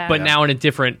AI, but now in a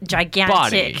different gigantic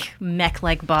body.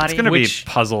 mech-like body. It's going to be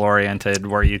puzzle-oriented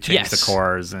where you change the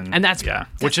cores. And that's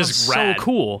which is so rad.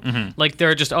 cool. Like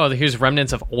they're just, here's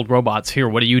remnants of old robots. Here,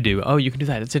 what do you do? Oh, you can do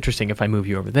that. It's interesting if I move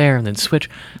you over there and then switch.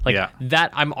 Like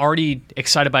that, I'm already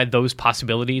excited by those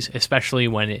possibilities, especially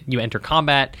when you enter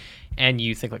combat and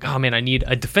you think like, oh man, I need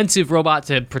a defensive robot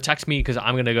to protect me because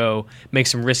I'm going to go make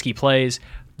some risky plays.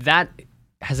 That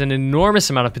has an enormous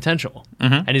amount of potential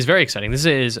and is very exciting. This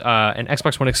is an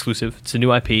Xbox One exclusive. It's a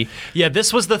new IP. Yeah,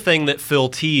 this was the thing that Phil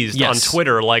teased on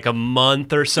Twitter like a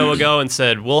month or so ago and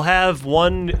said, we'll have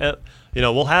one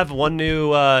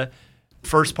new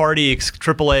first-party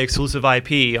AAA exclusive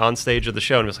IP on stage of the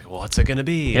show. And it was like, well, what's it going to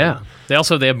be? Yeah. They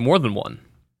have more than one.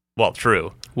 Well,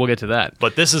 true. We'll get to that.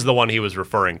 But this is the one he was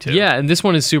referring to. Yeah, and this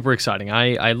one is super exciting.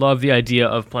 I love the idea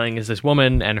of playing as this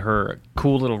woman and her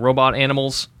cool little robot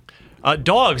animals.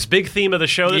 Dogs, big theme of the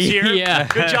show this year. Yeah.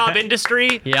 Good job,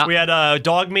 industry. Yeah. We had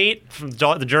dog meat from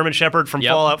the German Shepherd from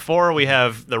Fallout 4. We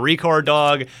have the ReCore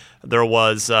dog. There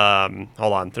was,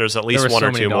 there's at least one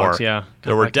or two more. Yeah.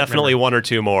 There were definitely one or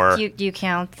two more. Do you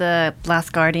count the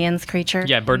Last Guardians creature?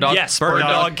 Yeah, Bird Dog. Yes, Bird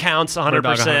Dog counts 100%. Bird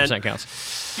Dog 100%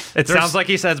 counts. It sounds like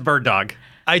he says bird dog.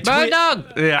 Bird Dog!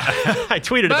 Yeah. I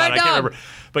tweeted about it. I can't remember.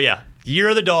 But yeah, Year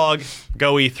of the Dog,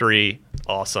 Go E3,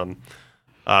 awesome.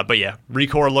 But yeah,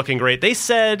 ReCore looking great. I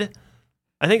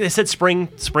think they said spring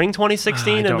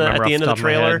 2016 at the end of the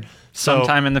trailer.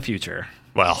 Sometime in the future.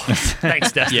 Well,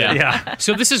 thanks, Destiny. Yeah.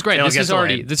 So this is great.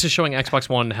 This is showing Xbox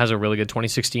One has a really good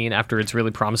 2016 after its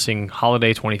really promising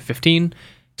holiday 2015.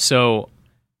 So,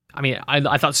 I mean,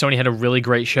 I thought Sony had a really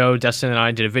great show. Destin and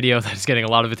I did a video that's getting a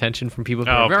lot of attention from people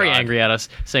who are very angry at us,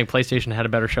 saying PlayStation had a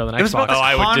better show than Xbox.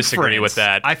 I would disagree with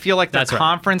that. I feel like the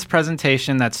conference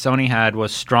presentation that Sony had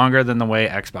was stronger than the way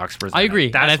Xbox presented. I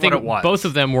agree. That's and I think what it was. both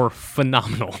of them were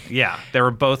phenomenal. Yeah, they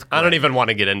were both great. I don't even want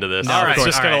to get into this. No, it's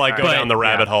just going to go down the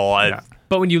rabbit hole.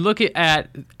 But when you look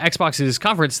at Xbox's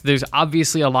conference, there's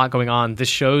obviously a lot going on. This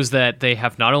shows that they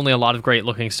have not only a lot of great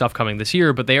looking stuff coming this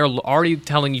year, but they are already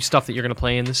telling you stuff that you're going to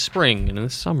play in the spring and in the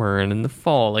summer and in the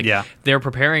fall. They're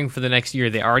preparing for the next year.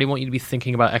 They already want you to be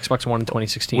thinking about Xbox One in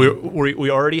 2016.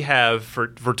 We already have, for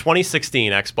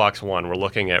 2016 Xbox One, we're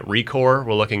looking at ReCore,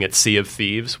 we're looking at Sea of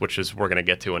Thieves, which is we're going to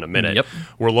get to in a minute. Yep.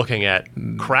 We're looking at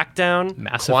Crackdown,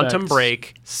 Mass Quantum Effects.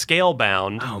 Break,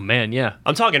 Scalebound. Oh man, yeah.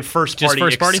 I'm talking first party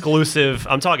exclusive.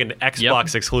 I'm talking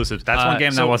Xbox exclusives. That's one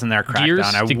game that wasn't there.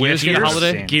 Crackdown. I wish Gears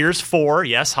holiday. Gears 4,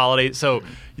 yes, holiday. So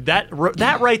that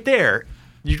right there,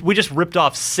 we just ripped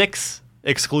off 6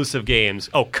 exclusive games.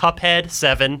 Oh, Cuphead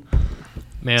 7.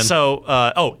 Man.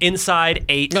 So Inside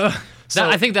 8.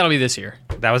 I think that'll be this year.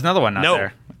 That was another one not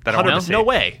there. That I wanted to see. No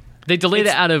way. They delayed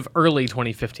it out of early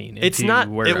 2015. It's not.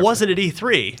 It wasn't at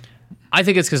E3. I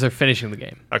think it's because they're finishing the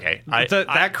game. Okay.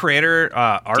 That creator,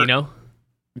 Art. Dino?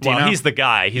 Well, he's the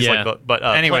guy. He's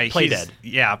anyway, Playdead.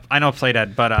 Yeah, I know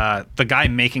Playdead, but the guy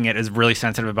making it is really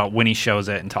sensitive about when he shows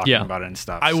it and talking about it and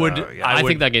stuff. I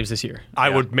think that game's this year. I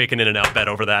would make an In-N-Out bet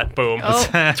over that. Boom.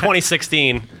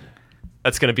 2016.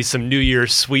 That's going to be some New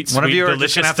Year's sweet, one of you are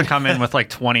delicious. just going to have to come in with like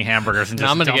 20 hamburgers and just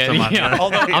I'm dump them on.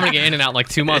 I'm going to get In-N-Out in like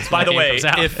 2 months. By the way,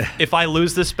 if I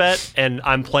lose this bet and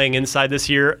I'm playing Inside this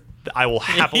year, I will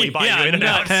happily buy you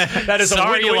In-N-Out. That is a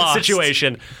win-win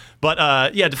situation. But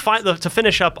to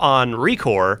finish up on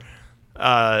ReCore,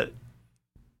 the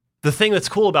thing that's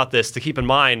cool about this to keep in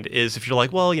mind is if you're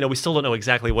like, well, we still don't know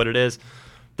exactly what it is.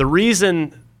 The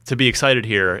reason to be excited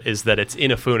here is that it's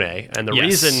Inafune, and the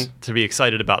reason to be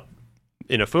excited about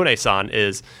Inafune-san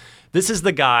is This is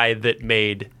the guy that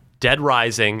made Dead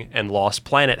Rising and Lost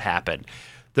Planet happen.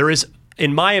 There is,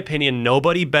 in my opinion,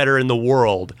 nobody better in the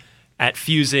world at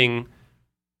fusing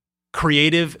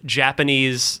creative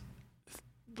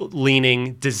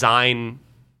Japanese-leaning design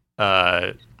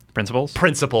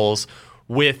principles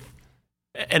with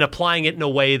and applying it in a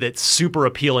way that's super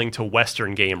appealing to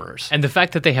Western gamers. And the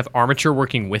fact that they have Armature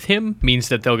working with him means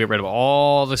that they'll get rid of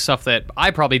all the stuff that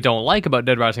I probably don't like about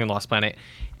Dead Rising and Lost Planet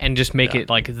and just make it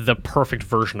like the perfect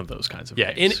version of those kinds of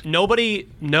games.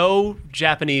 No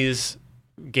Japanese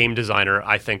game designer,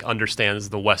 I think, understands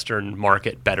the Western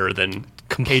market better than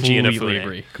Keiji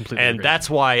Inafune. Completely agree. That's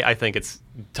why I think it's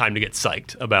time to get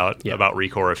psyched about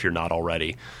ReCore if you're not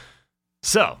already.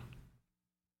 So,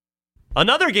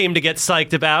 another game to get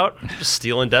psyched about, just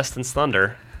stealing Destin's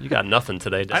thunder. You got nothing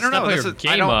today, Destin. I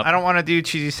don't know. I don't want to do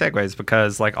cheesy segues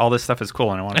because like all this stuff is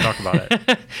cool and I want to talk about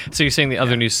it. So you're saying the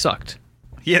other news sucked?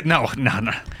 Yeah, no.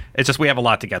 It's just we have a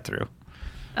lot to get through.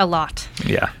 A lot.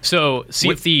 Yeah. So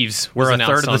Sea of Thieves was we're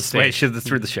announced a third of the way stage.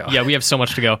 through the show. Yeah, we have so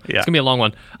much to go. It's gonna be a long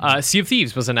one. Sea of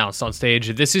Thieves was announced on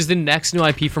stage. This is the next new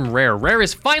IP from Rare. Rare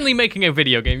is finally making a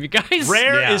video game, you guys.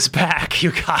 Rare is back,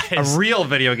 you guys. A real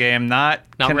video game, not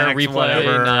Rare Replay,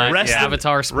 whatever. not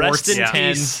Avatar Sports. Rest in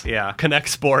peace. Connect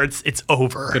Sports. It's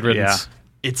over. Good riddance.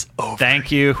 It's over. Thank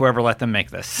you, whoever let them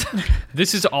make this.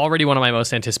 This is already one of my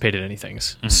most anticipated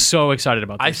anythings. So excited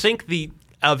about this. I think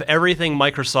of everything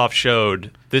Microsoft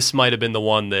showed, this might have been the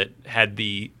one that had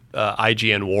the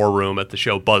IGN war room at the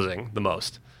show buzzing the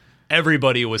most.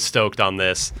 Everybody was stoked on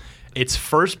this. It's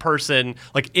first person.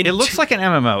 It looks like an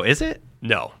MMO, is it?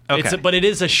 No. Okay. But it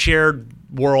is a shared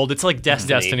world. It's like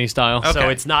Destiny style. So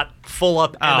it's not full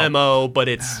up MMO, but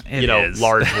it's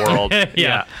large world.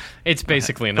 Yeah. It's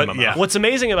basically an MMO. Yeah. What's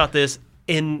amazing about this,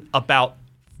 in about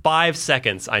 5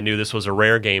 seconds, I knew this was a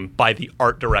Rare game by the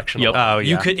art direction. Yep. Oh,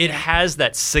 yeah. It has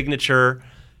that signature,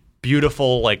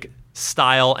 beautiful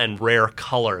style and Rare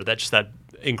color. That's just that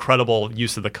incredible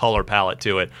use of the color palette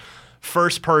to it.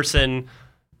 First person,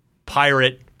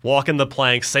 pirate, walking the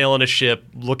plank, sailing a ship,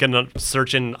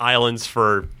 searching islands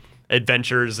for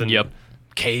adventures and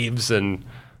caves and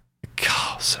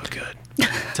so good.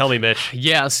 Tell me, Mitch.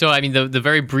 Yeah, so I mean the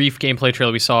very brief gameplay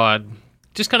trailer we saw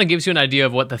just kind of gives you an idea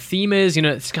of what the theme is. You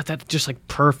know, it's got that just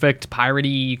perfect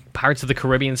piratey Pirates of the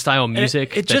Caribbean style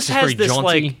music. It just has this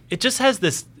jaunty. It just has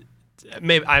this.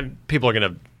 Maybe people are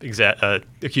gonna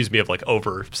accuse me of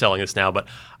overselling this now, but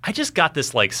I just got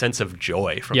this sense of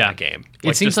joy from that game.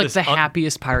 It seems like the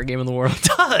happiest pirate game in the world. It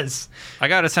does. I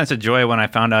got a sense of joy when I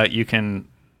found out you can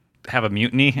have a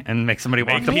mutiny and make somebody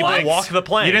walk the plank. Walk the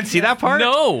plank. You didn't see that part?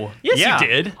 No. Yes, you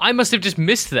did. I must have just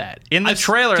missed that. In the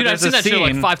trailer, Dude, I've seen that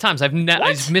trailer 5 times. I've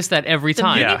just missed that every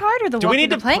time. The mutiny part or the walking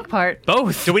the plank part?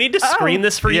 Both. Do we need to screen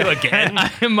this for you again?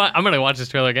 I'm going to watch this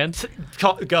trailer again.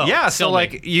 Go. Yeah, so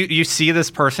you see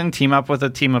this person team up with a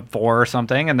team of 4 or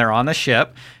something, and they're on the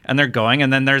ship, and they're going,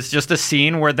 and then there's just a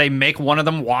scene where they make one of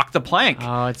them walk the plank.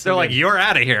 Oh, they're like, you're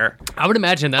out of here. I would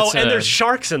imagine that's and there's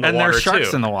sharks in the water, there's sharks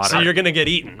too. in the water. So you're going to get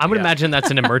eaten. I would imagine that's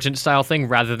an emergent style thing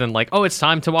rather than it's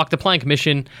time to walk the plank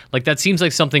mission. That seems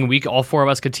like something all 4 of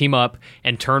us could team up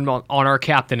and turn on our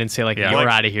captain and say you're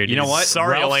out of here, dude. You know what?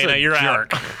 Sorry, Ralph's Elena, you're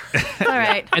out. All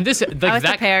right. And this I was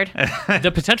prepared.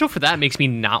 The potential for that makes me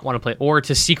not want to play or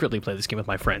to secretly play this game with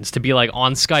my friends, to be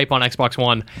on Skype on Xbox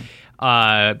One,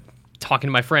 talking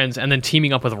to my friends and then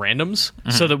teaming up with randoms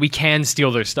so that we can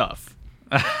steal their stuff.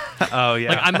 Oh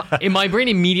yeah. My brain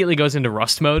immediately goes into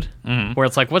Rust mode, where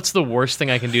it's what's the worst thing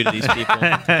I can do to these people?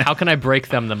 How can I break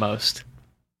them the most?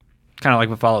 Kind of like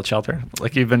with Fallout Shelter,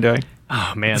 like you've been doing.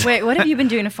 Oh man. Wait, what have you been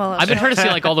doing to Fallout? I've been trying to see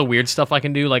all the weird stuff I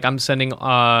can do. I'm sending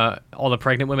all the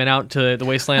pregnant women out to the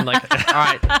wasteland. All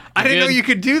right, I didn't know you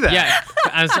could do that. Yeah,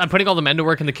 I'm putting all the men to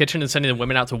work in the kitchen and sending the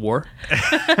women out to war.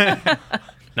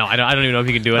 No, I don't even know if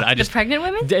you can do it. The pregnant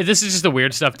women? This is just the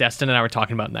weird stuff Destin and I were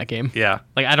talking about in that game. Yeah.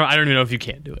 I don't even know if you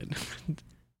can do it.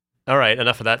 All right,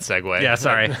 enough of that segue. Yeah,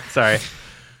 sorry.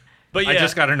 But I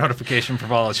just got a notification for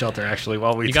Fallout Shelter actually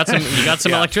while we You got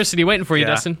some electricity waiting for you,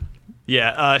 Destin.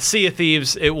 Yeah, Sea of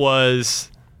Thieves, it was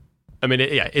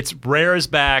it's Rare is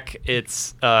back.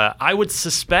 It's I would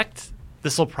suspect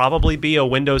this will probably be a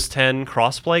Windows 10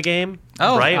 crossplay game.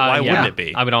 Oh, right? Why wouldn't it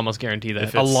be? I would almost guarantee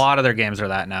that. A lot of their games are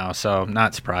that now, so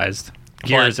not surprised.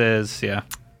 Gears is, For the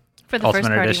Ultimate first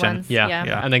party Edition. ones.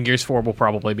 Yeah. And then Gears 4 will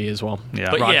probably be as well.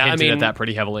 Yeah. But Rod yeah, hinted at that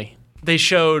pretty heavily. They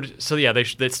showed,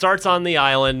 it starts on the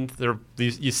island.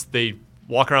 They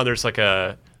walk around. There's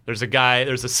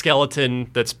a skeleton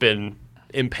that's been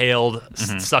impaled,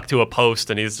 stuck to a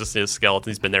post, and he's just a skeleton.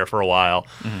 He's been there for a while.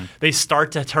 They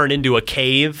start to turn into a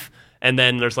cave, and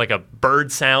then there's a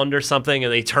bird sound or something,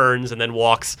 and he turns and then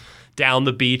walks down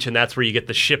the beach, and that's where you get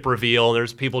the ship reveal, and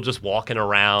there's people just walking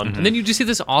around. And then you just see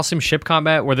this awesome ship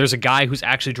combat where there's a guy who's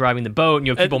actually driving the boat, and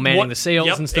you have people manning the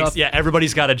sails and stuff. Yeah,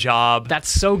 everybody's got a job. That's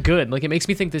so good. Like, it makes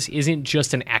me think this isn't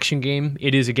just an action game.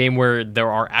 It is a game where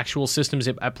there are actual systems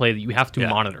at play that you have to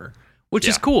monitor, which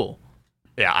is cool.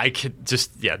 Yeah, I could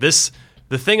just,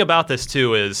 the thing about this,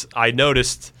 too, is I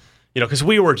noticed, because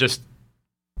we were just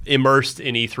immersed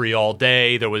in E3 all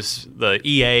day. There was the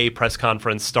EA press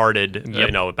conference started,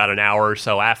 about an hour or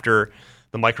so after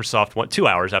the Microsoft one, 2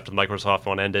 hours after the Microsoft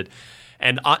one ended.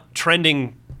 And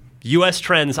trending US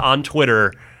trends on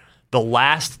Twitter, the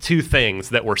last two things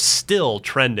that were still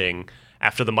trending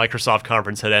after the Microsoft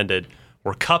conference had ended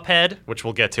were Cuphead, which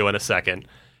we'll get to in a second,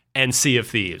 and Sea of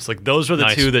Thieves. Like, those were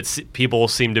the two that people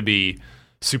seem to be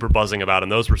super buzzing about,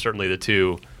 and those were certainly the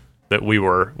two that we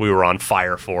were on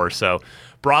fire for. So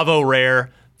bravo, Rare.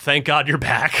 Thank God you're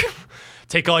back.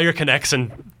 Take all your Kinects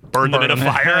and burn them in a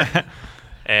fire.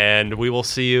 And we will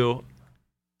see you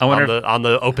on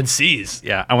the open seas.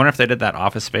 Yeah, I wonder if they did that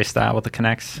Office Space style with the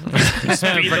Kinects.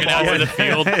 Speed them all over the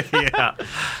field. Yeah.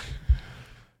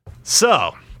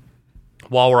 So,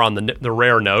 while we're on the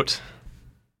Rare note,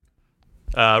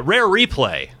 Rare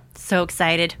Replay. So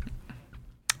excited.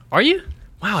 Are you?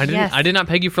 Wow, I did not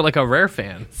peg you for like a Rare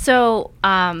fan. So,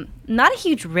 not a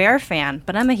huge Rare fan,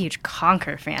 but I'm a huge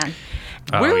Conker fan.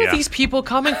 Where are these people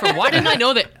coming from? Why didn't I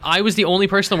know that I was the only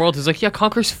person in the world who's like, yeah,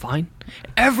 Conker's fine.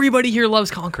 Everybody here loves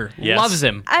Conker. Yes. Loves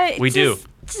him. We do.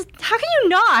 How can you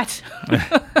not?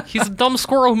 He's a dumb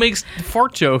squirrel who makes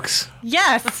fart jokes.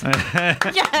 Yes.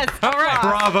 Yes. All right.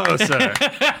 Bravo, sir.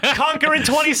 Conker in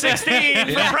 2016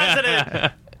 for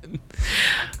president.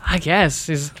 I guess.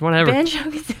 Whatever.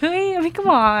 Banjo-Kazooie? I mean, come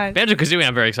on. Banjo-Kazooie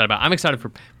I'm very excited about. I'm excited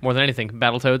for, more than anything,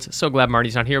 Battletoads. So glad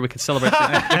Marty's not here. We can celebrate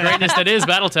the greatness that is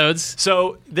Battletoads.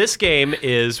 So this game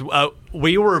is,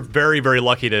 we were very, very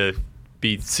lucky to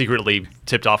be secretly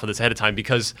tipped off of this ahead of time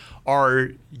because our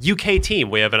UK team,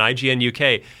 we have an IGN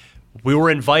UK, we were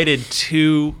invited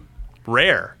to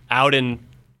Rare out in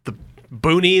the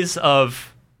boonies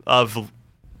of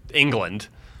England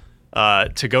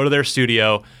to go to their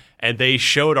studio, and they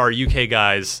showed our UK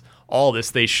guys all this.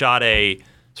 They shot a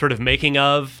sort of making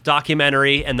of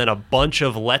documentary and then a bunch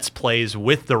of Let's Plays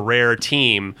with the Rare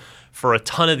team for a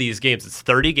ton of these games. It's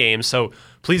 30 games, so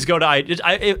please go to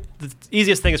the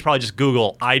easiest thing is probably just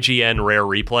Google IGN Rare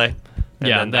Replay.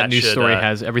 Yeah, that news story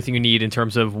has everything you need in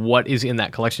terms of what is in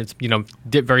that collection. It's,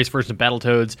 various versions of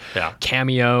Battletoads,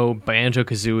 Cameo,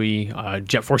 Banjo-Kazooie,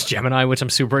 Jet Force Gemini, which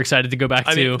I'm super excited to go back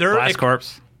to. Blast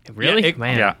Corps. Really?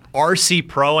 Man. RC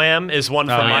Pro-Am is one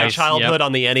from my childhood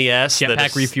on the NES.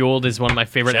 Jetpack Refueled is one of my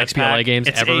favorite XBLA games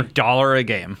ever. It's $1 a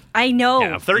game. I know.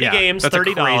 Yeah, 30 games,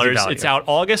 $30. It's out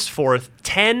August 4th.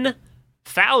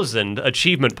 10,000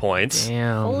 achievement points.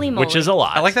 Damn. Holy moly. Which is a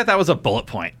lot. I like that was a bullet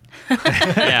point.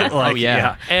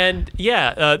 Yeah. And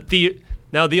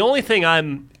the only thing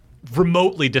I'm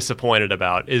remotely disappointed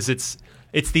about is it's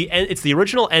the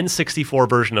original N64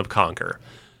 version of Conker.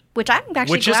 Which I'm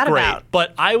actually glad great, about.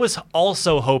 But I was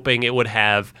also hoping it would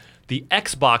have the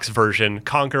Xbox version,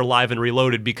 Conker Live and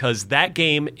Reloaded, because that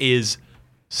game is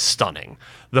stunning.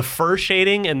 The fur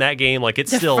shading in that game,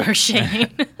 it's still... Fur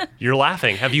shading. You're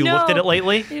laughing. Have you looked at it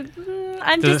lately?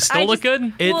 Does it still look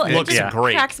good? It looks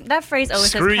great. That phrase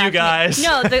always Screw you guys.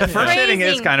 No, the fur shading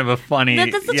is kind of a funny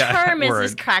the term word.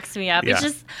 just cracks me up. Yeah. It's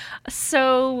just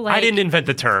so I didn't invent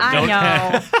the term.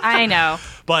 I know.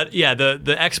 But yeah, the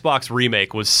Xbox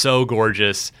remake was so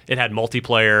gorgeous. It had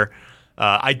multiplayer.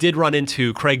 I did run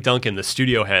into Craig Duncan, the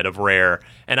studio head of Rare,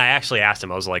 and I actually asked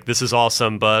him, I was like, this is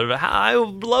awesome, but I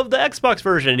love the Xbox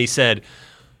version. And he said,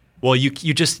 well, you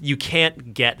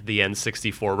can't get the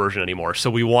N64 version anymore. So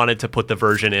we wanted to put the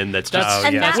version in that's just...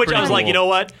 which I was like, you know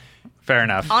what? Fair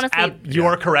enough. Honestly, you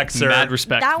are correct, sir. Mad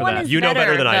respect that for one that. is you know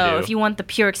better than I do. If you want the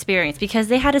pure experience, because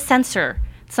they had to censor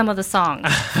some of the songs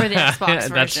for the Xbox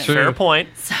version. That's true. Fair point.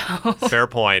 So. Fair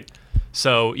point.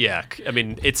 So yeah, I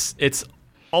mean it's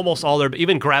almost all their,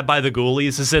 even Grab by the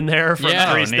Ghoulies is in there from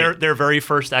their very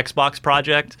first Xbox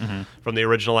project from the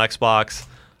original Xbox.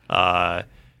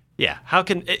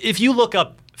 If you look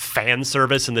up fan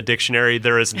service in the dictionary,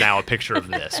 there is now a picture of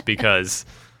this, because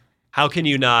how can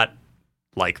you not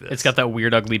like this? It's got that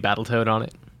weird, ugly Battletoad on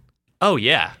it. Oh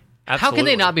yeah, absolutely. How can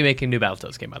they not be making a new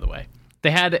Battletoads game, by the way?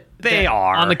 They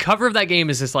are. On the cover of that game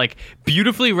is this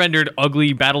beautifully rendered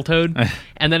ugly Battletoad.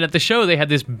 And then at the show they had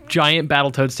this giant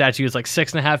Battletoad statue that's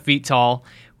 6.5 feet tall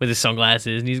with his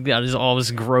sunglasses, and he's got all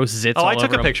this gross zits all over him. I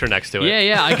took a picture next to it.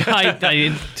 Yeah.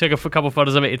 I took a couple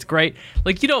photos of it. It's great.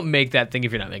 You don't make that thing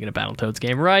if you're not making a Battletoads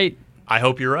game, right? I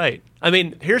hope you're right. I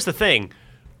mean, here's the thing.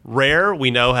 Rare,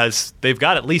 we know, they've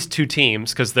got at least 2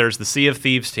 teams because there's the Sea of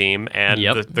Thieves team and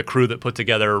the crew that put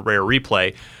together Rare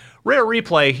Replay. Rare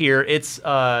Replay here, it's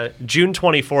June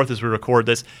 24th as we record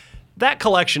this. That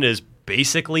collection is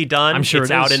basically done. I'm sure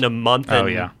it's out in a month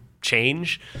and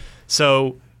change.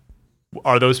 So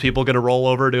are those people going to roll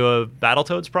over to a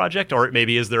Battletoads project? Or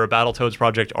maybe is there a Battletoads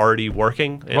project already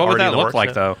working? What would that look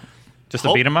like, though? Just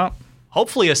a beat 'em up?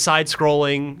 Hopefully a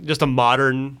side-scrolling, just a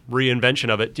modern reinvention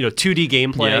of it. 2D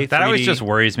gameplay. Yeah, that always just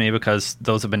worries me because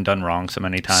those have been done wrong so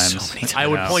many times. I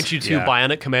would point you to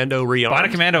Bionic Commando Rearmed.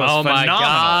 Bionic Commando is phenomenal. Oh my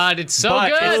god, it's so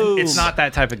good. It's not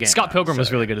that type of game. Scott Pilgrim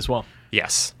was really good as well.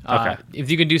 Yes. Okay. If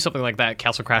you can do something like that,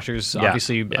 Castle Crashers,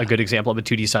 obviously a good example of a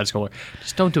 2D side-scroller.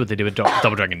 Just don't do what they do with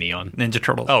Double Dragon Neon. Ninja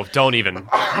Turtles. Oh, don't even.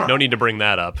 No need to bring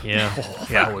that up. Yeah.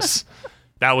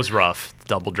 That was rough.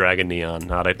 Double Dragon Neon,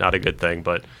 not a good thing,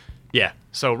 but yeah.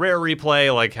 So Rare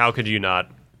Replay, like, how could you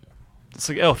not? It's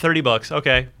like, $30,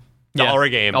 okay, $1 a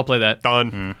game. I'll play that.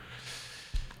 Done.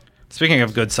 Speaking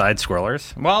of good side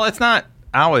scrollers, well, it's not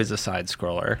always a side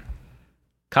scroller.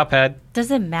 Cuphead.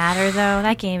 Does it matter though?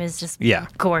 That game is just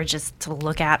gorgeous to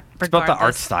look at. It's about the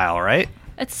art style, right?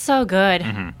 It's so good.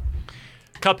 Mm-hmm.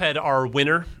 Cuphead, our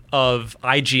winner of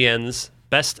IGN's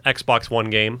Best Xbox One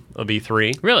Game of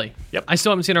E3. Really? Yep. I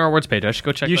still haven't seen our awards page. I should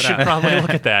go check that out. You should probably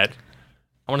look at that.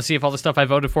 I want to see if all the stuff I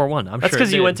voted for won. That's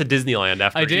because you went to Disneyland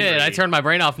after. I did. E3. I turned my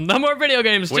brain off. No more video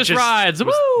games, just rides.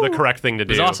 Was the correct thing to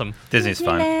do. It was awesome. Disney's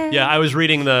fun. Yeah, I was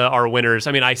reading our winners.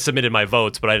 I mean, I submitted my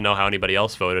votes, but I didn't know how anybody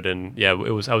else voted. And yeah,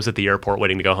 I was at the airport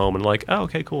waiting to go home, and like, oh,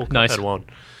 okay, cool. Nice. Cuphead won.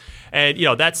 And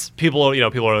that's people.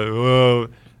 People are like, oh,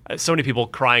 so many people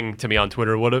crying to me on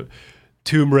Twitter. What a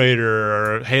Tomb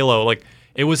Raider or Halo. Like,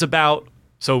 it was about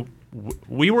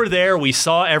we were there, we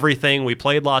saw everything, we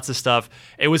played lots of stuff.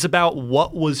 It was about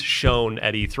what was shown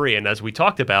at E3. And as we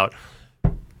talked about,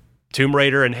 Tomb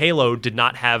Raider and Halo did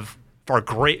not have our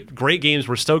great games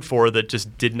we're stoked for that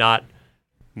just did not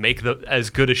make as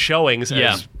good a showings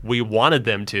as we wanted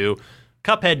them to.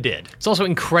 Cuphead did. It's also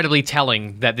incredibly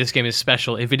telling that this game is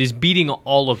special if it is beating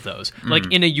all of those. Like,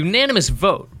 in a unanimous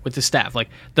vote with the staff, like,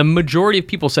 the majority of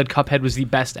people said Cuphead was the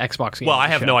best Xbox game. Well, I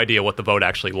have no idea what the vote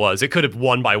actually was. It could have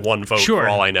won by one vote for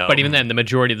all I know. But even then, the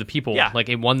majority of the people, like,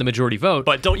 it won the majority vote.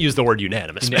 But don't use the word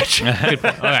unanimous, Mitch. Good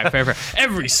point. All right, fair.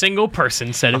 Every single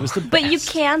person said it was the best. But you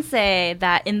can say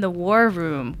that in the war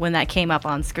room, when that came up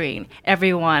on screen,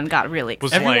 everyone got really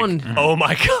excited. Like, oh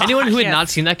my god. Anyone who had not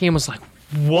seen that game was like,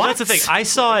 what? That's the thing. I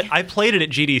saw it. I played it at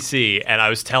GDC, and I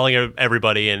was telling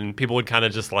everybody, and people would kind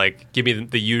of just like give me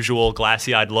the usual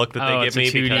glassy-eyed look that they give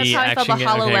me. That's how I felt the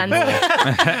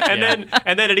HoloLens.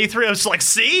 And then at E3, I was just like,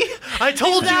 "See, I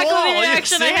told you all." Exactly the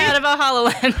reaction I had about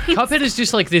HoloLens. Cuphead is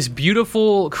just like this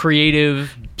beautiful,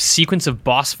 creative sequence of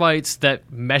boss fights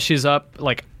that meshes up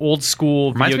like old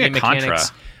school video game mechanics.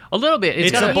 Contra. A little bit.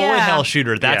 It's a bullet hell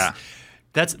shooter.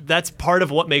 That's part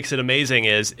of what makes it amazing.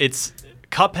 Is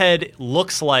Cuphead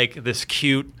looks like this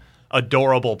cute,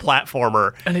 adorable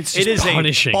platformer, and it is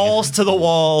punishing. A balls to the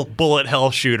wall bullet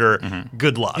hell shooter. Mm-hmm.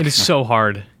 Good luck. It is so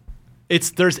hard.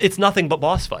 It's nothing but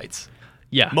boss fights.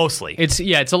 Yeah, mostly. It's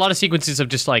a lot of sequences of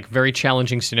just like very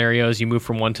challenging scenarios. You move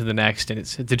from one to the next, and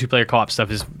the 2-player co-op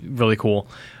stuff is really cool.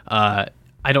 I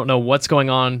don't know what's going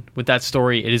on with that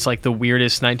story. It is like the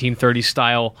weirdest 1930s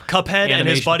style Cuphead and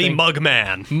his buddy thing.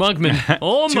 Mugman.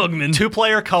 Mugman.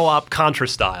 2-player co-op Contra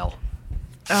style.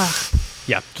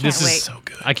 This is so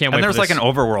good. I can't wait. And there's like an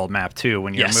overworld map too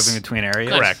when you're moving between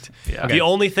areas. Correct. Yeah. Okay. The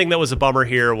only thing that was a bummer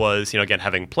here was, again,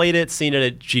 having played it, seen it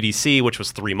at GDC, which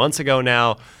was 3 months ago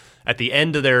now. At the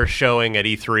end of their showing at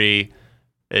E3,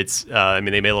 it's they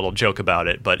made a little joke about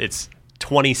it, but it's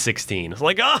 2016. It's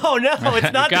like, oh no,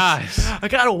 it's not. Guys, I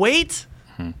gotta wait.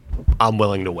 I'm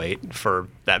willing to wait for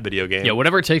that video game. Yeah,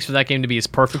 whatever it takes for that game to be as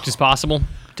perfect as possible.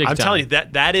 I'm telling you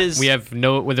that is.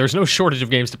 There's no shortage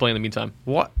of games to play in the meantime.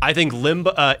 What I think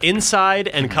Limbo, Inside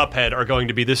and Cuphead are going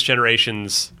to be this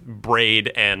generation's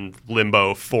Braid and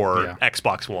Limbo for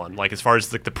Xbox One. Like, as far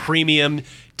as like the premium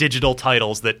digital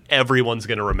titles that everyone's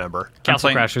going to remember.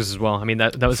 Castle Crashers as well. I mean,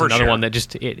 that was another one that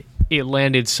just it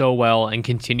landed so well and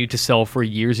continued to sell for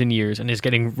years and years and is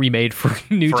getting remade for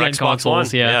new gen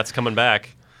consoles. Yeah, it's coming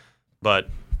back. But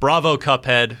bravo,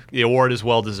 Cuphead. The award is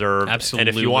well deserved.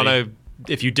 Absolutely. And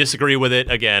if you disagree with it,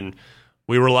 again,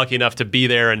 we were lucky enough to be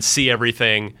there and see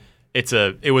everything.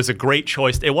 It was a great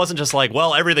choice. It wasn't just like,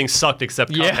 well, everything sucked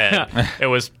except Cuphead. It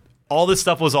was all this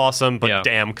stuff was awesome, but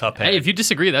damn Cuphead. Hey, if you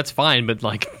disagree, that's fine. But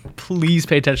like, please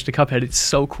pay attention to Cuphead. It's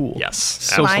so cool. Yes,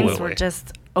 so Mines were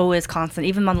just always constant,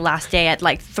 even on the last day at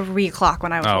like 3 o'clock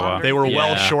when I was wandering. They were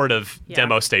well short of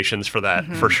demo stations for that,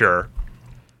 for sure.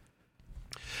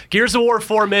 Gears of War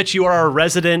 4, Mitch, you are our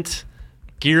resident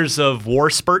Gears of War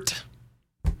spurt.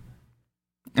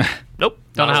 Nope.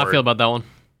 Don't know how I feel about that one.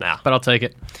 Nah. But I'll take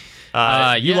it.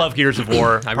 You love Gears of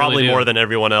War probably really more than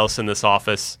everyone else in this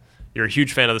office. You're a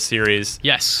huge fan of the series.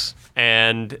 Yes.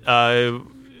 And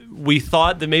we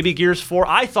thought that maybe Gears 4...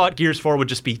 I thought Gears 4 would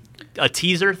just be a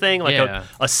teaser thing, like a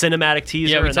cinematic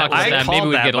teaser. Yeah, we talked about that. Maybe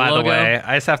we get a logo. By the way,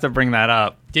 I just have to bring that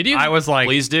up. Did you? I was like,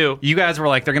 please do. You guys were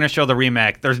like, they're going to show the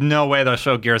remake. There's no way they'll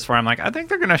show Gears 4. I'm like, I think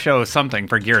they're going to show something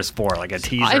for Gears 4, like a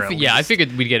teaser. I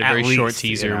figured we'd get a very short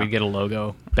teaser. We'd get a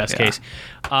logo, best case.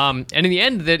 And in the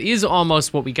end, that is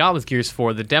almost what we got with Gears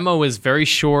 4. The demo was very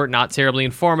short, not terribly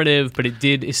informative, but it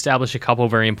did establish a couple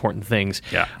very important things.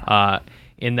 Yeah.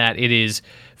 In that it is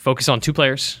focused on 2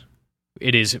 players.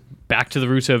 It is back to the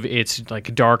roots of its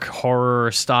like dark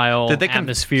horror style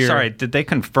atmosphere. Did they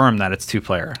confirm that it's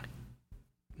 2-player?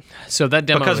 So that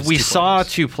demo because we saw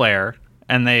 2-player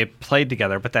and they played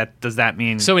together, but does that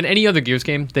mean? So in any other Gears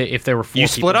game, if there were 4 you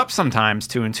people, split up sometimes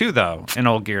 2 and 2 though in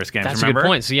old Gears games. That's remember? a good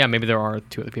point. So yeah, maybe there are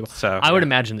 2 other people. So I would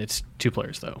imagine it's 2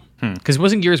 players though, because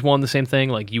wasn't Gears 1 the same thing?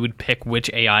 Like you would pick which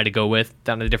AI to go with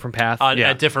down a different path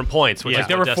at different points. Which is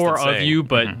there were what 4 Destin's of saying. you,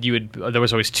 but you would there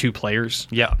was always 2 players.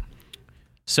 Yeah.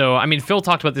 So I mean, Phil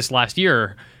talked about this last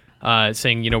year,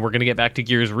 saying we're going to get back to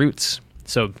Gears roots.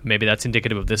 So maybe that's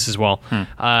indicative of this as well.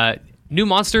 New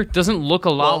monster doesn't look a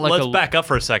lot like. Let's back up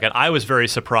for a second. I was very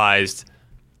surprised.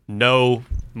 No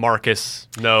Marcus.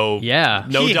 No. Yeah.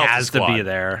 No he Delta has Squad. to be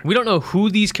there. We don't know who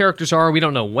these characters are. We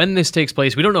don't know when this takes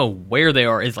place. We don't know where they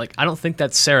are. It's like I don't think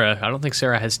that's Sarah. I don't think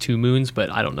Sarah has 2 moons, but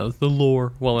I don't know the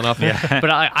lore well enough. But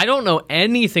I don't know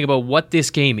anything about what this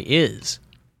game is.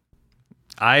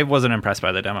 I wasn't impressed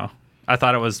by the demo. I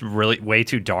thought it was really way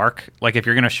too dark. Like, if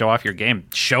you're going to show off your game,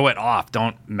 show it off.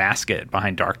 Don't mask it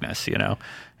behind darkness,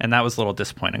 And that was a little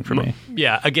disappointing for me.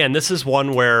 Yeah, again, this is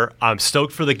one where I'm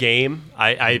stoked for the game.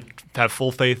 I have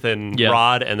full faith in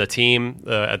Rod and the team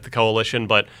at the Coalition,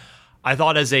 but I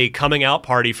thought as a coming out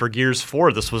party for Gears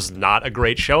 4, this was not a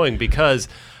great showing because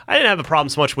I didn't have a problem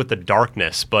so much with the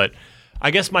darkness, but I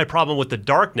guess my problem with the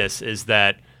darkness is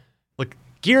that, like,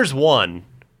 Gears 1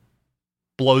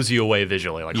 blows you away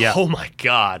visually. Like, oh my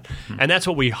God. And that's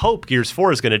what we hope Gears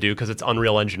 4 is going to do because it's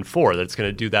Unreal Engine 4, that it's going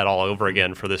to do that all over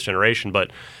again for this generation.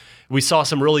 But we saw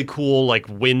some really cool, like,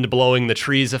 wind blowing the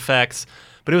trees effects,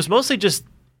 but it was mostly just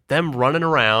them running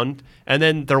around, and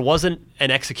then there wasn't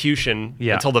an execution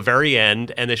until the very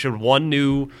end, and they showed one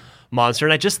new monster,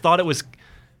 and I just thought it was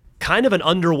kind of an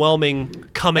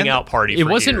underwhelming coming out party. It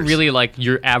wasn't really like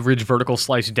your average vertical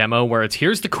slice demo where it's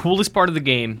here's the coolest part of the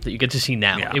game that you get to see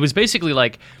now. It was basically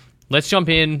like, let's jump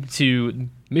into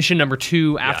mission number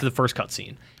 2 after the first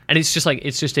cutscene. And it's just like,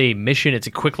 it's just a mission. It's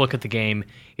a quick look at the game.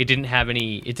 It didn't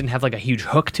have like a huge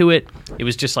hook to it. It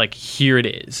was just like, here it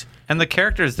is. And the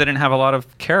characters didn't have a lot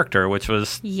of character, which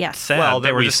was sad. Well,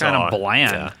 they were just kind of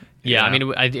bland. Yeah, I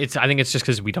mean, I think it's just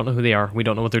because we don't know who they are. We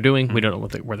don't know what they're doing. We don't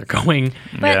know where they're going.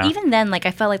 But even then, like,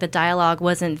 I felt like the dialogue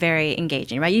wasn't very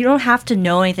engaging, right? You don't have to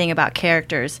know anything about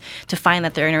characters to find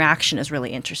that their interaction is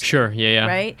really interesting. Sure, yeah.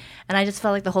 Right? And I just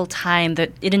felt like the whole time that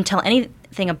it didn't tell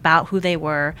anything about who they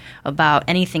were, about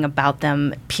anything about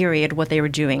them, period, what they were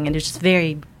doing. And it's just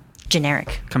very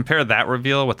generic. Compare that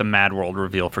reveal with the Mad World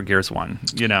reveal for Gears 1.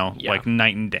 Like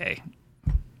night and day.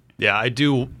 Yeah, I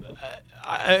do.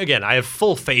 Again, I have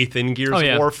full faith in Gears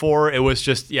of War 4. It was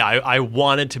just, I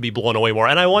wanted to be blown away more.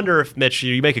 And I wonder if, Mitch,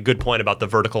 you make a good point about the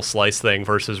vertical slice thing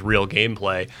versus real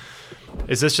gameplay.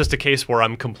 Is this just a case where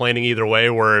I'm complaining either way,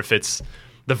 where if it's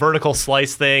the vertical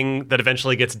slice thing that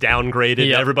eventually gets downgraded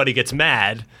and everybody gets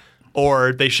mad,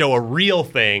 or they show a real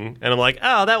thing and I'm like,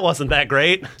 oh, that wasn't that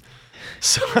great?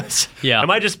 So,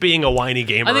 am I just being a whiny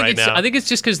gamer right now? I think it's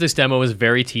just because this demo was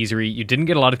very teasery. You didn't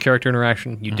get a lot of character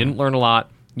interaction. You didn't learn a lot.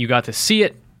 You got to see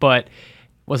it, but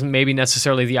wasn't maybe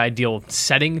necessarily the ideal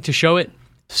setting to show it.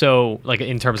 So, like,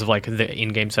 in terms of, like, the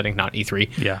in-game setting, not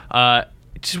E3.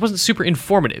 It just wasn't super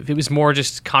informative. It was more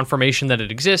just confirmation that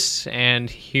it exists, and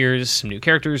here's some new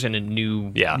characters and a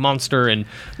new monster, and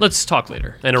let's talk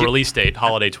later. And a release date,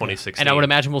 holiday 2016. And I would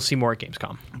imagine we'll see more at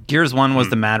Gamescom. Gears 1 was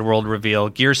the Mad World reveal.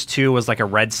 Gears 2 was like a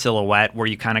red silhouette where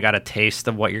you kind of got a taste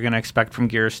of what you're going to expect from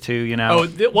Gears 2, Oh,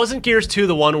 wasn't Gears 2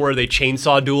 the one where they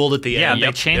chainsaw dueled at the end? Yeah,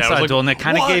 they chainsaw dueled, and it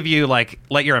kind of gave you, like,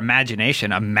 let your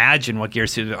imagination imagine what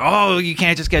Gears 2 is. Oh, you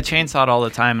can't just get chainsawed all the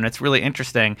time, and it's really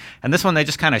interesting. And this one, they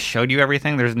just kind of showed you everything.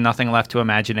 There's nothing left to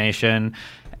imagination,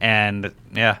 and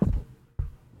all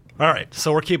right,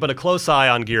 so we're keeping a close eye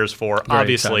on Gears 4,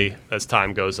 obviously, as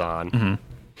time goes on.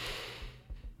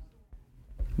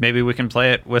 Maybe we can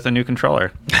play it with a new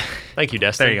controller. Thank you,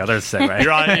 Destin. There you go. There's the segue.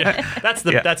 You're on,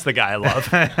 that's the guy I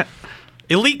love.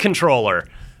 Elite controller.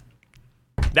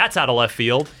 That's out of left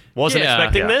field. Wasn't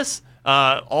expecting this.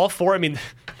 All four. I mean,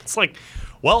 it's like,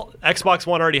 well, Xbox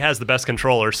One already has the best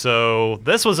controller, so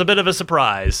this was a bit of a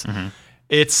surprise.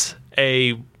 It's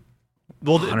a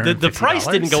the price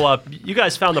didn't go up. You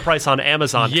guys found the price on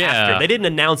Amazon after. They didn't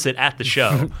announce it at the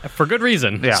show. For good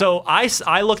reason. Yeah. So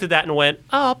I looked at that and went,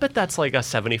 oh, but that's like a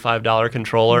 $75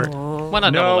 controller. Why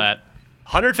not double that?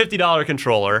 $150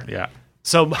 controller. Yeah.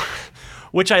 So,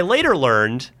 which I later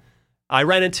learned, I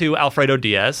ran into Alfredo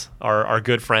Diaz, our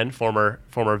good friend, former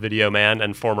video man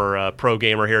and former pro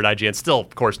gamer here at IGN, still,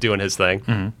 of course, doing his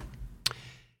thing.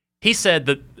 He said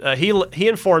that he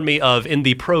informed me of, in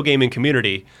the pro gaming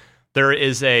community, there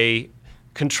is a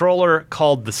controller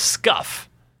called the Scuff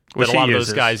that a lot of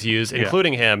those guys use,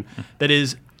 including him, that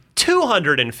is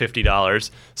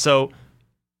 $250. So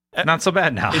not so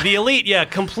bad now. The Elite,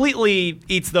 completely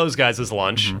eats those guys'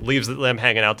 lunch, leaves them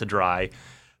hanging out to dry.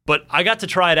 But I got to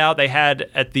try it out. They had,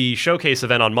 at the showcase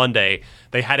event on Monday,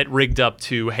 they had it rigged up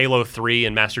to Halo 3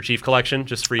 and Master Chief Collection,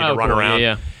 just for you to run around.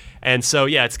 Yeah. And so,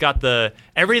 it's got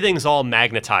everything's all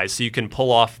magnetized, so you can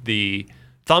pull off the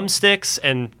thumbsticks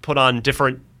and put on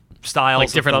different styles,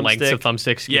 like different lengths of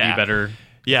thumbsticks, give you better.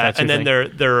 Yeah, and then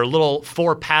there are little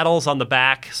 4 paddles on the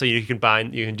back, so you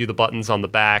can do the buttons on the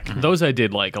back. Those I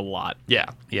did like a lot. Yeah.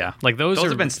 Like those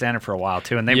have been standard for a while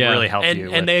too, and they really help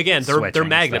you. And they're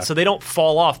magnets, so they don't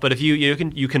fall off. But if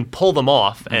you can pull them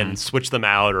off and switch them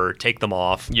out or take them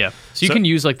off. Yeah. So you can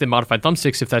use like the modified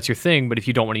thumbsticks if that's your thing, but if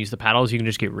you don't want to use the paddles, you can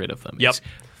just get rid of them. Yep. It's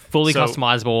fully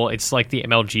customizable. It's like the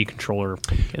MLG controller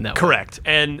in that way. Correct.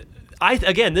 And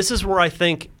this is where I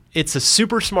think it's a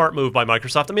super smart move by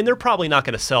Microsoft. I mean, they're probably not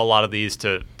going to sell a lot of these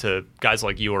to guys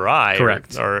like you or I,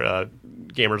 correct, or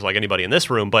gamers like anybody in this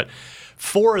room. But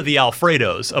for the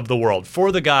Alfredos of the world,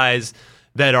 for the guys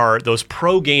that are those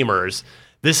pro gamers,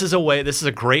 this is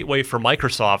a great way for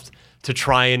Microsoft to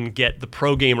try and get the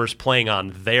pro gamers playing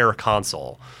on their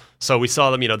console. So we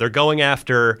saw them, they're going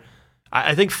after.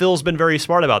 I think Phil's been very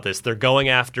smart about this. They're going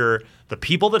after the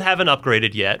people that haven't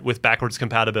upgraded yet with backwards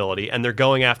compatibility, and they're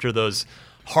going after those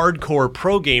hardcore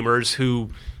pro gamers who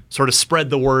sort of spread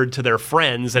the word to their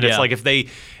friends. And it's like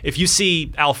if you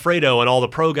see Alfredo and all the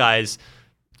pro guys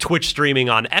Twitch streaming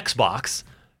on Xbox,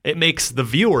 it makes the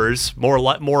viewers more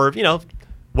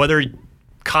whether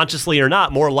consciously or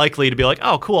not, more likely to be like,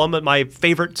 oh, cool, my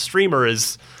favorite streamer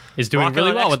is doing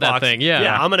really well with that thing.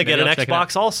 Yeah, I'm going to get an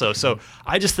Xbox also. So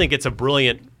I just think it's a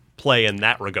brilliant play in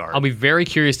that regard. I'll be very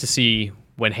curious to see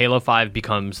when Halo 5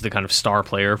 becomes the kind of star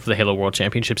player for the Halo World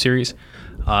Championship Series,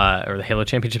 or the Halo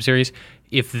Championship Series,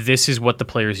 if this is what the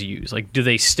players use. Like, do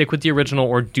they stick with the original,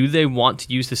 or do they want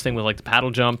to use this thing with like the paddle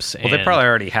jumps? Well, they probably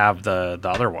already have the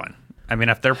other one. I mean,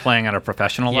 if they're playing at a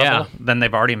professional level, then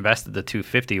they've already invested the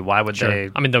 $250. Why would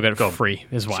they? I mean, they'll get it for free,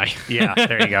 is why. Yeah,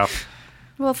 there you go.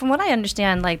 Well, from what I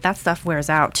understand, like that stuff wears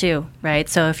out too, right?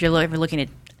 So if you're looking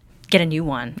to get a new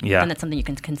one, then that's something you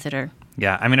can consider.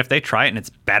 Yeah, I mean, if they try it and it's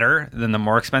better than the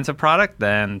more expensive product,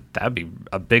 then that would be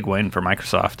a big win for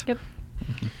Microsoft. Yep.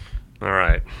 All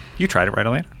right. You tried it right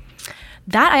away?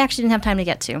 That I actually didn't have time to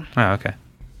get to. Oh, okay.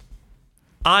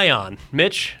 Ion.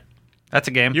 Mitch? That's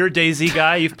a game. You're a DayZ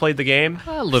guy. You've played the game.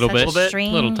 A little bit.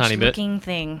 Little tiny bit. Looking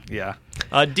thing. Yeah.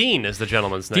 Dean is the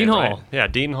gentleman's name. Dean Hall. Right? Yeah,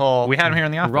 Dean Hall. We had him here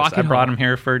in the office. I brought him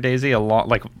here for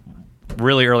DayZ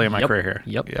really early in my career here.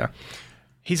 Yep. Yeah.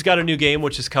 He's got a new game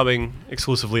which is coming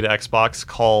exclusively to Xbox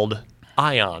called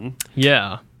Ion.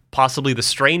 Yeah. Possibly the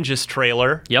strangest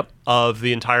trailer of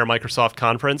the entire Microsoft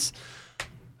conference.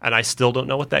 And I still don't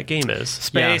know what that game is.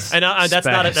 Space. And that's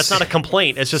not a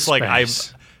complaint. It's just like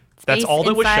that's all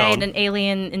that was shown. An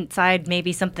alien inside,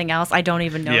 maybe something else. I don't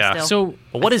even know still. So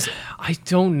what is it? I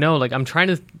don't know. Like I'm trying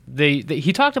to.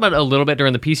 He talked about it a little bit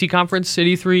during the PC conference at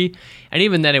E3, and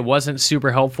even then it wasn't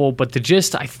super helpful. But the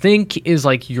gist, I think, is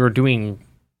like you're doing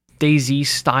DayZ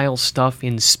style stuff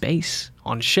in space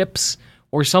on ships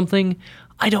or something.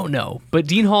 I don't know. But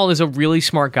Dean Hall is a really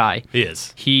smart guy. He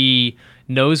is. He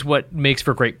knows what makes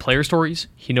for great player stories.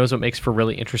 He knows what makes for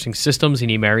really interesting systems,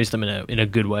 and he marries them in a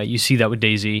good way. You see that with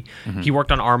DayZ. Mm-hmm. He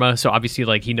worked on Arma, so obviously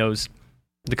like he knows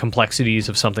the complexities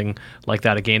of something like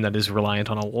that, a game that is reliant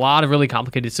on a lot of really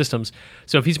complicated systems.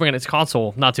 So if he's bringing it to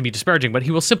console, not to be disparaging, but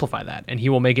he will simplify that, and he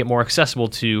will make it more accessible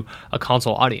to a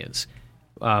console audience.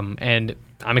 And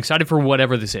I'm excited for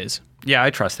whatever this is. Yeah,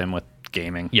 I trust him with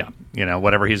gaming. Yeah.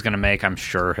 Whatever he's going to make, I'm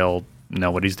sure he'll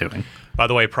know what he's doing. By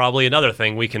the way, probably another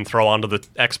thing we can throw onto the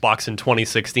Xbox in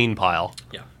 2016 pile.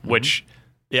 Yeah. Which,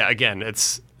 again,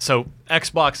 it's... So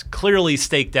Xbox clearly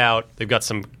staked out. They've got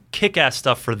some kick-ass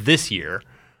stuff for this year,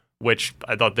 which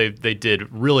I thought they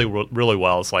did really, really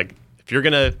well. It's like, if you're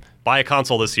going to buy a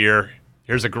console this year,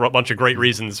 here's a bunch of great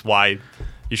reasons why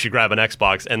you should grab an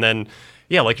Xbox. And then,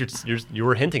 yeah, like you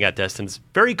were hinting at, Destin,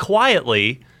 very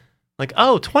quietly, like,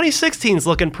 oh, 2016's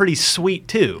looking pretty sweet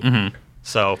too. Mm-hmm.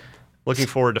 So looking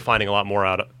forward to finding a lot more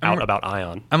out about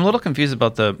Ion. I'm a little confused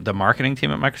about the marketing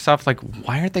team at Microsoft. Like,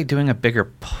 why aren't they doing a bigger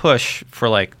push for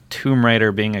like Tomb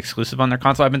Raider being exclusive on their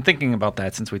console? I've been thinking about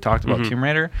that since we talked about Tomb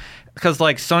Raider, because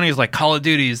like Sony's like Call of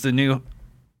Duty is the new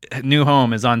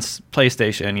home is on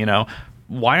PlayStation. You know,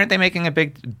 why aren't they making a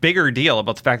bigger deal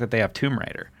about the fact that they have Tomb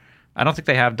Raider? I don't think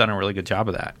they have done a really good job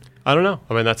of that. I don't know.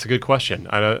 I mean, that's a good question.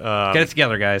 Get it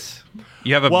together, guys.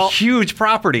 You have a huge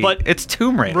property, but it's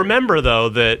Tomb Raider. Remember though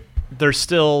that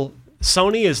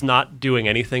Sony is not doing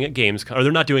anything at Gamescom, or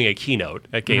they're not doing a keynote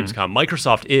at Gamescom.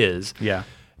 Microsoft is. Yeah.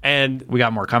 And we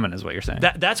got more coming, is what you're saying.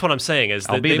 That's what I'm saying, is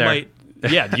that I'll be there. Might.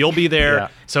 Yeah, you'll be there. Yeah.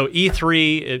 So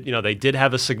E3, they did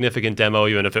have a significant demo,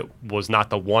 even if it was not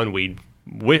the one we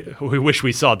wish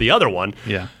we saw the other one.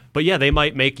 Yeah. But yeah, they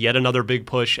might make yet another big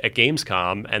push at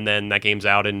Gamescom, and then that game's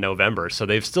out in November. So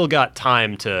they've still got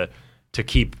time to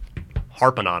keep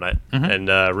harping on it and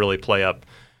really play up.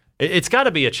 It's got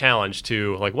to be a challenge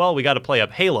to we got to play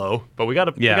up Halo, but we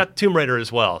got Tomb Raider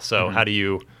as well. So how do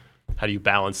you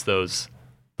balance those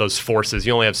forces?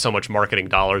 You only have so much marketing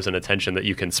dollars and attention that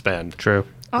you can spend. True.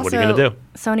 Also, what are you going to do?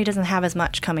 Sony doesn't have as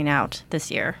much coming out this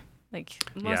year. Like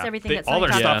most everything that all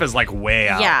their stuff is like way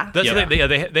out. Yeah.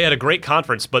 They had a great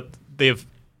conference, but they have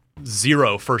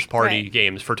 0 first-party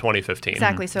games for 2015.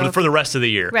 Exactly. So for the rest of the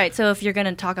year. Right. So if you're going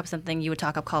to talk up something, you would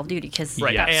talk up Call of Duty because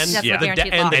and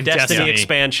the Destiny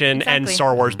expansion and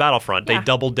Star Wars Battlefront. They Yeah.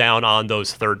 doubled down on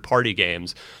those third-party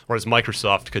games, whereas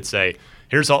Microsoft could say,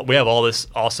 we have all this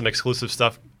awesome exclusive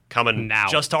stuff coming now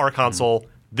just to our console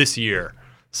this year.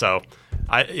 So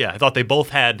I thought they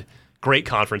both had great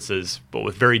conferences, but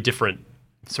with very different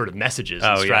sort of messages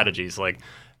and strategies. Like,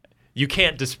 you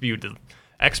can't dispute that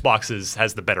Xbox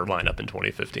has the better lineup in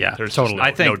 2015. Yeah, There's totally.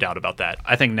 no doubt about that.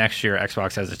 I think next year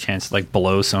Xbox has a chance to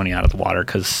blow Sony out of the water,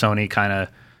 because Sony kind of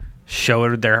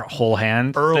showed their whole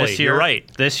hand early. This year, You're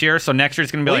right. This year, so next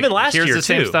year's going to be even last here's year the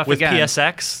same too, stuff with again.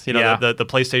 PSX. The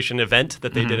PlayStation event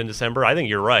that they did in December. I think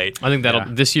you're right. I think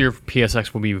this year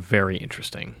PSX will be very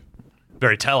interesting,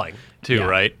 very telling too.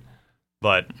 Right,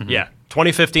 but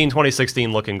 2015,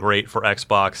 2016 looking great for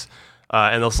Xbox.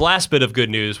 And this last bit of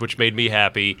good news, which made me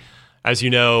happy, as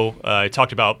you know, I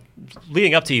talked about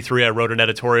leading up to E3. I wrote an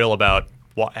editorial about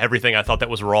everything I thought that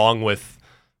was wrong with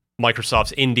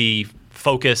Microsoft's indie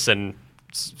focus and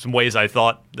some ways I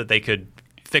thought that they could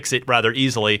fix it rather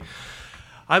easily.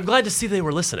 I'm glad to see they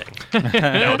were listening.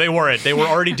 No, they weren't. They were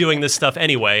already doing this stuff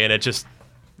anyway, and it just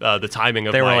the timing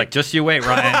of they were like, just you wait,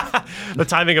 Ryan. The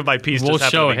timing of my piece we'll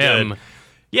just show happened to be him. good.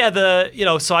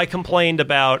 Yeah, so I complained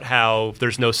about how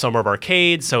there's no Summer of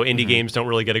Arcade, so indie games don't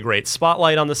really get a great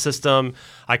spotlight on the system.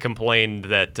 I complained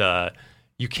that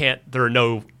there are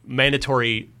no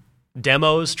mandatory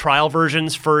demos, trial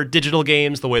versions for digital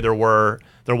games the way there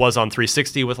was on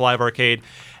 360 with Live Arcade,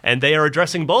 and they are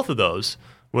addressing both of those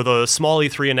with a small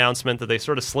E3 announcement that they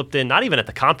sort of slipped in, not even at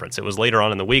the conference, it was later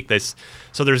on in the week.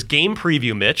 So there's Game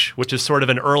Preview, Mitch, which is sort of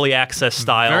an early access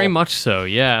style. Very much so,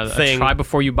 yeah. Thing. A try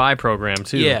before you buy program,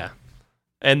 too. Yeah.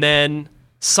 And then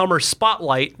Summer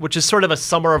Spotlight, which is sort of a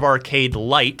Summer of Arcade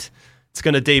light. It's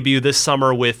going to debut this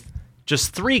summer with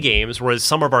just 3 games, whereas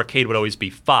Summer of Arcade would always be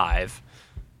 5.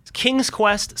 It's King's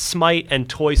Quest, Smite, and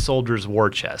Toy Soldiers War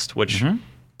Chest, which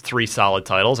 3 solid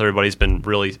titles. Everybody's been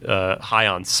really high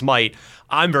on Smite.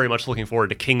 I'm very much looking forward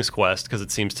to King's Quest because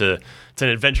it's an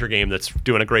adventure game that's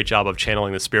doing a great job of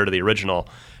channeling the spirit of the original.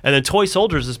 And then Toy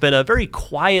Soldiers has been a very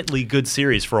quietly good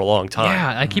series for a long time.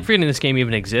 Yeah, I keep forgetting this game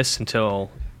even exists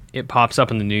until it pops up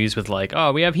in the news with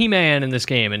we have He-Man in this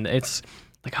game, and it's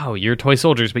like, oh, you're Toy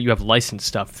Soldiers, but you have licensed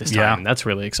stuff this time. And that's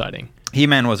really exciting.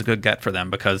 He-Man was a good get for them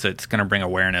because it's going to bring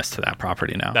awareness to that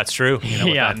property now. That's true.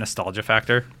 With that nostalgia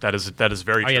factor. That is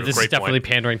very true. Yeah, this Great is definitely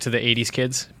point. pandering to the 80s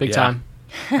kids, big time.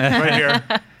 Right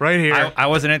here. I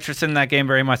wasn't interested in that game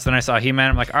very much. Then I saw He-Man.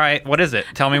 I'm like, all right, what is it?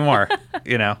 Tell me more.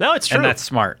 No, it's true. And that's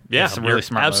smart. Yeah, it's a really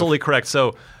smart. Absolutely move. correct.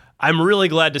 So I'm really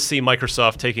glad to see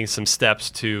Microsoft taking some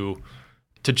steps to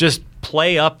just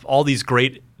play up all these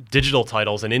great digital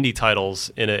titles and indie titles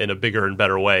in a bigger and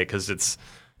better way, because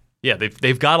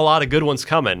they've got a lot of good ones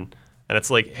coming, and it's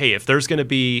like, hey, if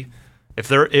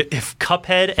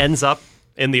Cuphead ends up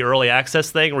in the early access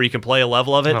thing where you can play a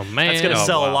level of it, that's going to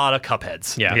sell a lot of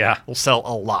Cupheads. Yeah. We'll sell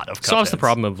a lot of Cupheads. So that's the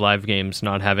problem of live games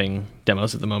not having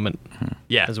demos at the moment.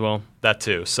 Yeah, as well. That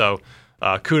too. So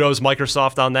kudos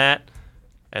Microsoft on that.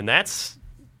 And that's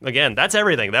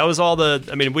everything. That was all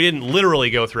we didn't literally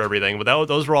go through everything, but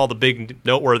those were all the big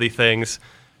noteworthy things.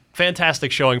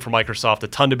 Fantastic showing for Microsoft. A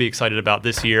ton to be excited about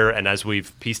this year, and as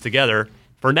we've pieced together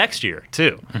for next year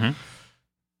too.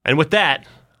 And with that,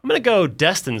 I'm going to go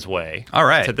Destin's way. All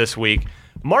right. To this week.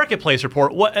 Marketplace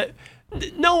report. What?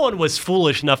 No one was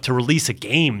foolish enough to release a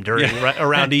game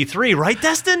around E3, right,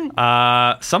 Destin?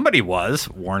 Somebody was,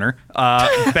 Warner.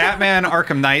 Batman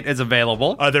Arkham Knight is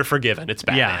available. They're forgiven. It's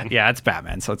Batman. Yeah, it's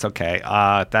Batman, so it's okay.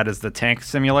 That is the tank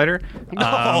simulator.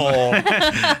 No.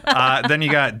 Then you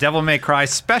got Devil May Cry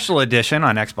Special Edition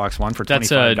on Xbox One for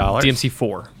 $25. That's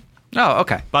DMC4. Oh,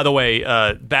 okay. By the way,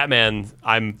 Batman,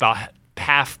 I'm about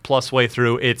half plus way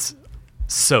through. It's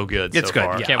so good It's so good.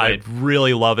 far. Yeah. Can't wait. I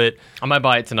really love it. I might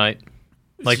buy it tonight.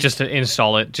 Like, just to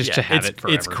install it, just to have it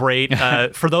forever. It's great.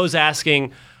 For those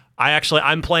asking,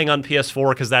 I'm playing on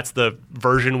PS4 because that's the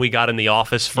version we got in the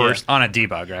office first. Yeah, on a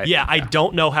debug, right? Yeah, I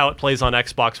don't know how it plays on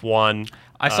Xbox One.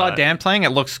 I saw Dan playing. It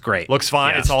looks great. Looks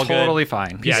fine. Yeah, it's all totally good.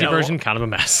 fine. PC version, kind of a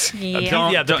mess.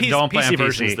 Yeah. The don't play on PC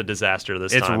version is PC. the disaster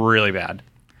this It's time. really bad.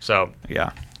 So,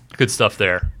 Yeah. good stuff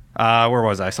there. Where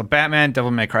was I? So Batman,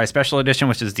 Devil May Cry Special Edition,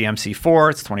 which is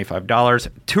DMC4. It's $25.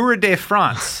 Tour de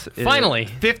France. is Finally.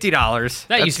 $50.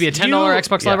 That used to be a $10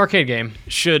 Xbox Live Arcade game.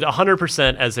 Should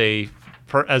 100% as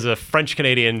a French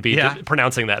Canadian be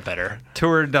pronouncing that better.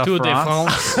 Tour de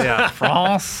France. Yeah,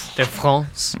 France. De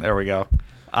France. There we go.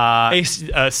 A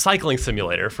cycling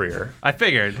simulator for your. I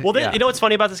figured. Well, you know what's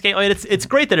funny about this game? I mean, it's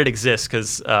great that it exists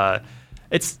because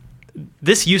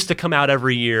this used to come out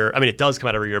every year. I mean, it does come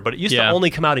out every year, but it used to only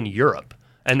come out in Europe,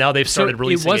 and now they've started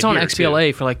releasing it. It was on here, XBLA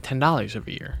too. for like $10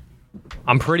 every year.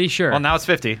 I'm pretty sure. Well, now it's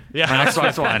 50. Yeah, on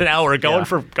Xbox One. now we're going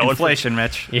for inflation,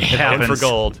 Mitch. Yeah. It going happens. for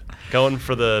gold, going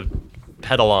for the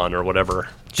pedal on or whatever.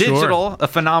 Digital, a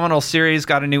phenomenal series,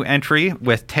 got a new entry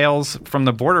with Tales from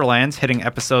the Borderlands hitting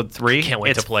episode 3. Can't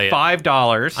wait it's to play it.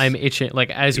 $5. I'm itching. Like,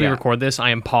 as we record this,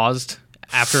 I am paused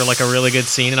after like a really good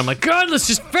scene, and I'm like, God, let's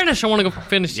just finish. I want to go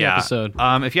finish the episode.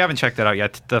 If you haven't checked that out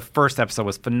yet, the first episode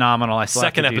was phenomenal. I still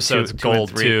Second have to do episode's two and gold,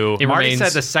 three. too. It Marty remains-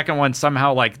 said the second one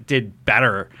somehow like did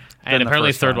better. And than apparently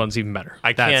the the first third one. one's even better.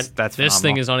 That's This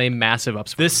thing is on a massive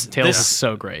upswing. Tales is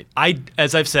so great.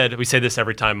 As I've said, we say this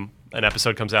every time an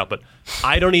episode comes out, but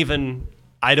I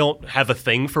don't have a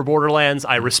thing for Borderlands.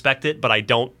 I respect it, but I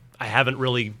haven't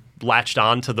really latched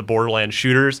on to the Borderlands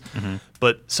shooters. Mm-hmm.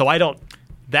 But so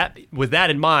with that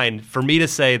in mind, for me to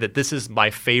say that this is my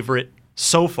favorite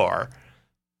so far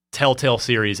Telltale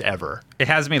series ever. It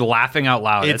has me laughing out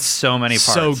loud. It's so many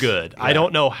parts. So good. Yeah. I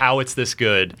don't know how it's this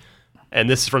good. And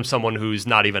this is from someone who's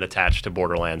not even attached to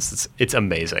Borderlands. It's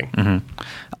amazing.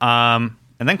 Mm-hmm.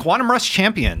 And then Quantum Rush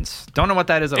Champions. Don't know what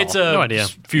that is at It's all. a No idea.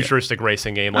 futuristic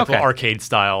racing game, like arcade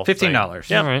style. $15.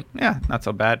 Yeah. All right. Yeah, not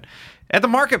so bad. At the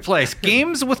marketplace,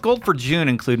 games with gold for June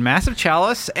include Massive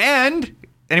Chalice and...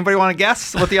 Anybody want to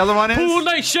guess what the other one is? Pool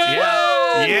Nation!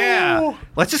 Yeah.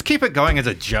 Let's just keep it going as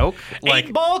a joke. Like,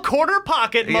 8-ball quarter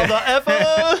pocket, mother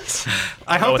effers.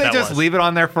 I hope they just leave it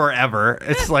on there forever.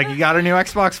 It's like, you got a new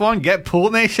Xbox One, get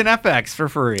Pool Nation FX for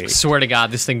free. Swear to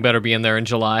God, this thing better be in there in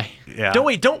July. Yeah.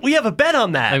 Don't we have a bet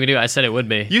on that? I mean, I said it would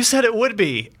be. You said it would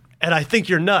be, and I think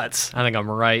you're nuts. I think I'm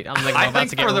right. I'm like, I I'm about think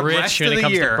to get for the rich rest when of it the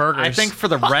comes year, to burgers. I think for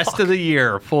the rest of the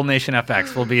year, Pool Nation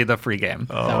FX will be the free game.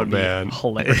 that would be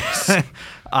hilarious.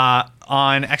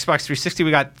 On Xbox 360,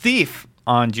 we got Thief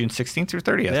on June 16th through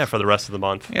 30th. Yeah, for the rest of the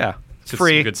month. Yeah. It's Just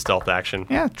free. some good stealth action.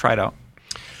 Yeah, try it out.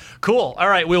 Cool. All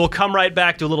right, we will come right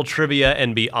back to a little trivia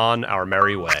and be on our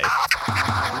merry way.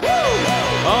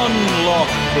 Unlock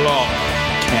Block.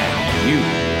 Can you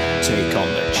take on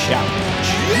the challenge?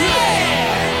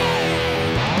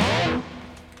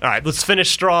 All right, let's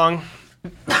finish strong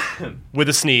with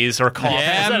a sneeze or a cough.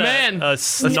 Yeah, Is that man. A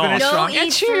snot. No strong.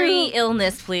 E3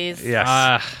 illness, please.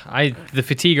 Yes. The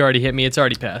fatigue already hit me. It's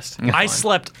already passed. I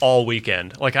slept all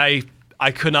weekend. Like I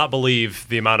could not believe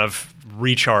the amount of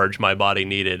recharge my body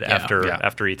needed after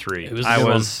E3. It was I a good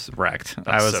was wrecked.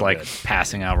 I was so like good.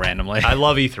 passing out randomly. I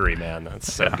love E3, man.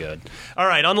 That's so good. All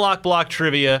right, Unlock Block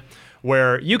Trivia,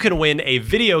 where you can win a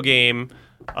video game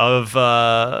of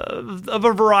a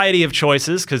variety of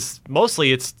choices, because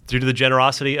mostly it's due to the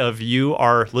generosity of you,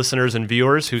 our listeners and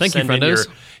viewers, who Thank you, send in friendos.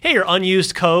 your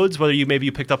unused codes. Whether you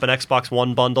picked up an Xbox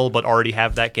One bundle but already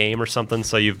have that game or something,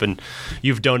 so you've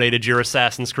donated your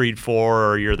Assassin's Creed 4,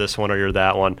 or you're this one, or you're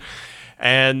that one.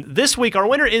 And this week our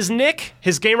winner is Nick.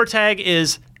 His gamer tag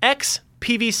is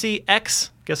XPVCX.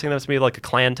 Guessing that's maybe like a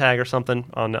clan tag or something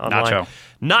online.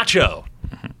 Nacho.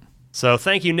 So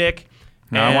thank you, Nick.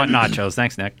 No, I want nachos.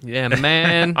 Thanks, Nick. Yeah,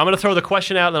 man. I'm going to throw the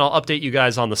question out, and then I'll update you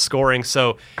guys on the scoring.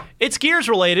 So it's Gears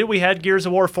related. We had Gears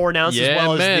of War 4 announced, as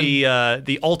well as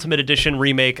the Ultimate Edition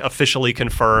remake officially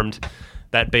confirmed.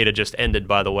 That beta just ended,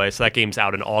 by the way, so that game's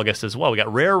out in August as well. We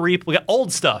got we got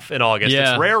old stuff in August.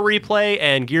 Yeah. It's Rare Replay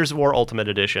and Gears of War Ultimate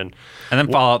Edition. And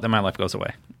then Fallout, then my life goes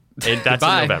away. And that's in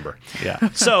November. Yeah.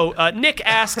 So Nick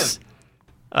asks,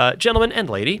 gentlemen and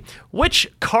lady, which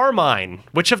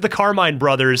of the Carmine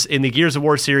brothers in the Gears of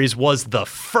War series was the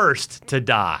first to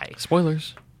die?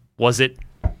 Spoilers. Was it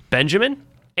Benjamin,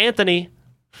 Anthony,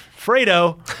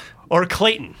 Fredo, or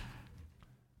Clayton?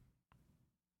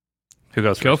 Who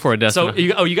goes first? Go for it, Destin.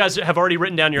 So, you guys have already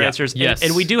written down your answers. Yes.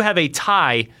 And we do have a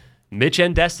tie. Mitch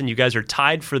and Destin, you guys are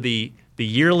tied for the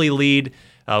yearly lead.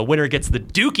 Winner gets the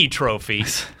Dookie Trophy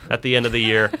at the end of the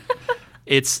year.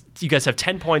 You guys have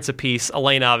 10 points apiece.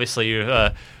 Elaine, obviously,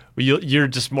 you're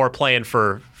just more playing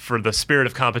for the spirit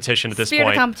of competition at this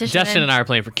point. Destin and I are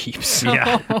playing for keeps.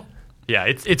 Yeah. Yeah,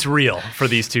 it's real for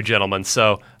these two gentlemen.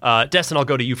 So, Destin, I'll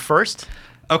go to you first.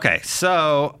 Okay,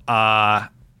 so I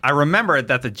remember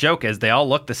that the joke is they all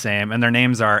look the same, and their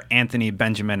names are Anthony,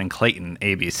 Benjamin, and Clayton,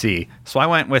 ABC. So I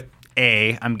went with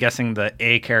A. I'm guessing the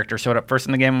A character showed up first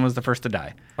in the game and was the first to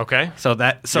die. Okay. So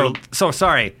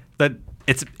sorry.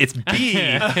 It's B.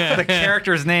 The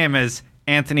character's name is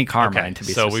Anthony Carmine, to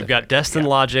be specific. So we've got Destin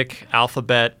Logic,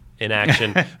 Alphabet in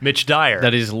action. Mitch Dyer.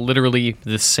 That is literally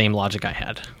the same logic I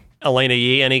had. Elena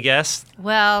Yee, any guess?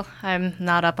 Well, I'm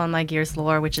not up on my Gears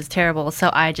lore, which is terrible, so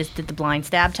I just did the blind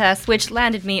stab test, which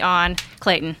landed me on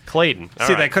Clayton. Clayton.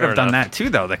 See, they could have done that too,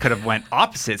 though. They could have went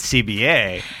opposite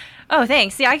CBA. Oh,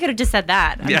 thanks. See, I could have just said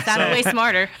that. I sounded way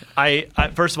smarter. I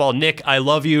first of all, Nick, I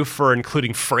love you for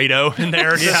including Fredo in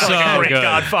there. So like a good.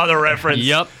 Godfather reference.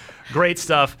 Yep. Great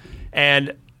stuff.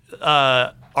 And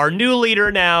our new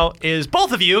leader now is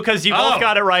both of you, because you both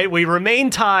got it right. We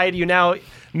remain tied. You now...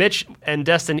 Mitch and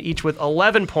Destin each with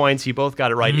 11 points. You both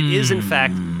got it right. It is, in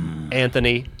fact,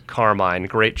 Anthony Carmine.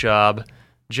 Great job,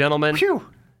 gentlemen. Phew.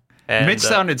 And, Mitch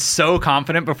sounded so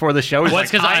confident before the show. Well,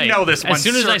 because I know this one. As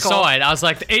soon as I saw it, I was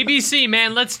like, ABC,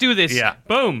 man, let's do this. Yeah.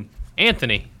 Boom.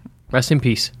 Anthony. Rest in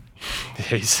peace.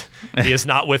 He is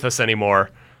not with us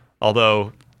anymore.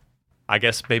 Although, I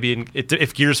guess maybe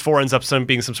if Gears 4 ends up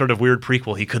being some sort of weird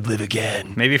prequel, he could live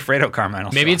again. Maybe Fredo Carmine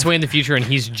will Maybe it's way in the future and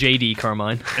he's JD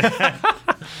Carmine.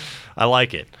 I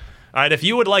like it. All right, if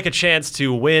you would like a chance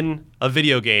to win a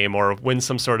video game or win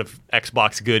some sort of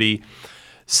Xbox goodie,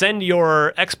 send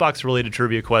your Xbox-related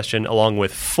trivia question along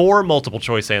with 4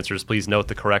 multiple-choice answers. Please note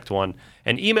the correct one.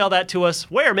 And email that to us.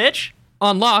 Where, Mitch?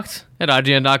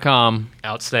 Unlocked@IGN.com.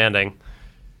 Outstanding.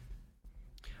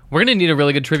 We're going to need a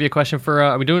really good trivia question for...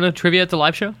 are we doing a trivia at the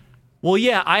live show? Well,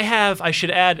 yeah, I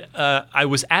should add, I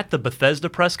was at the Bethesda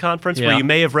press conference where you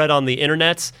may have read on the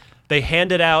internets. They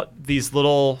handed out these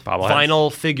little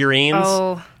vinyl figurines.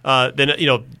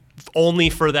 Only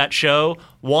for that show.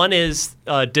 One is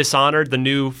Dishonored, the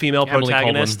new female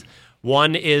protagonist.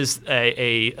 One is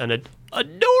an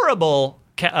adorable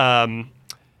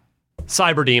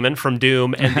cyber demon from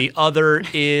Doom, and the other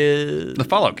is the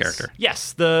Fallout character.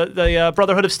 Yes, the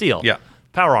Brotherhood of Steel. Yeah,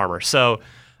 power armor. So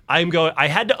I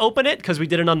had to open it because we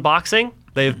did an unboxing.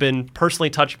 They've been personally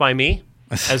touched by me.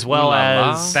 As well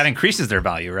as... That increases their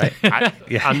value, right?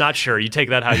 I'm not sure. You take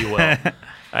that how you will. And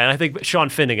I think Sean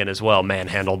Finnegan as well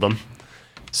manhandled them.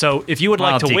 So if you would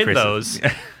like to win those,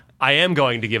 I am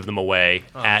going to give them away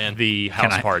at the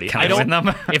house party. Can I win them?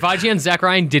 If IGN Zach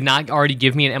Ryan did not already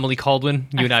give me an Emily Caldwin,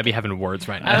 you and I would be having words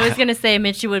right now. I was going to say,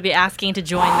 Mitch, you would be asking to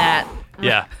join that.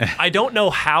 Yeah. I don't know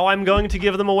how I'm going to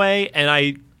give them away, and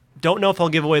I don't know if I'll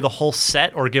give away the whole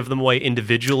set or give them away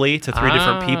individually to 3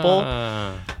 different people.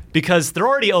 Because they're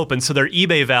already open, so their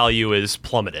eBay value is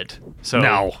plummeted. So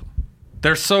no.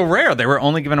 They're so rare. They were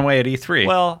only given away at E3.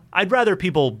 Well, I'd rather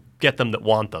people get them that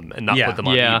want them and not put them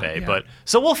on eBay. Yeah. But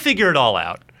so we'll figure it all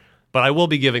out. But I will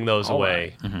be giving those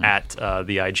away at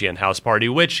the IGN house party,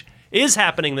 which is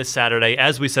happening this Saturday,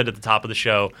 as we said at the top of the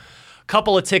show.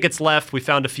 Couple of tickets left. We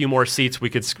found a few more seats. We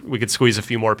could squeeze a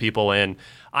few more people in.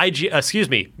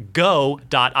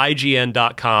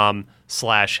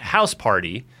 go.ign.com/house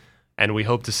party. And we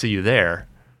hope to see you there.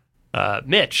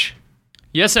 Mitch.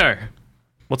 Yes, sir.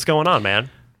 What's going on, man?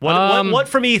 What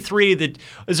from E3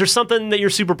 is there something that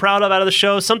you're super proud of out of the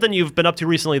show? Something you've been up to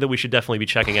recently that we should definitely be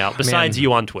checking out besides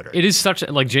you on Twitter? It is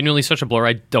genuinely such a blur.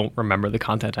 I don't remember the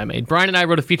content I made. Brian and I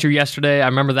wrote a feature yesterday. I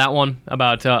remember that one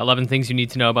about 11 things you need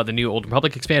to know about the new Old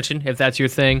Republic expansion, if that's your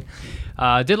thing.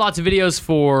 Did lots of videos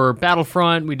for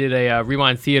Battlefront. We did a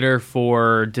Rewind Theater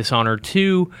for Dishonored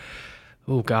 2.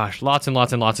 Oh, gosh. Lots and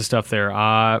lots and lots of stuff there.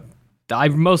 I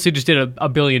mostly just did a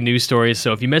billion news stories,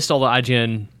 so if you missed all the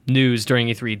IGN news during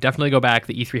E3, definitely go back to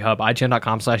the E3 Hub.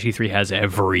 IGN.com/E3 has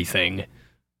everything.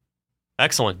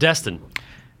 Excellent. Destin.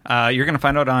 You're going to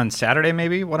find out on Saturday,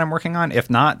 maybe, what I'm working on. If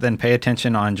not, then pay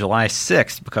attention on July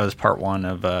 6th, because part 1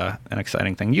 of an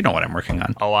exciting thing. You know what I'm working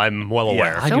on. Oh, I'm well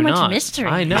aware. Yeah. So much mystery.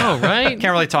 I know, right?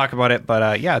 Can't really talk about it,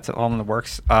 but it's all in the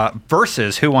works.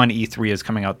 Versus Who Won E3 is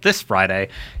coming out this Friday.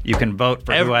 You can vote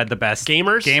for who had the best game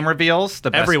reveals.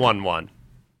 Everyone won.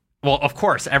 Well, of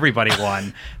course, everybody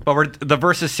won. But the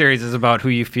Versus series is about who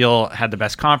you feel had the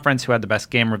best conference, who had the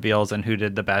best game reveals, and who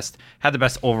had the best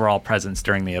overall presence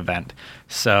during the event.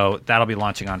 So that'll be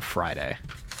launching on Friday.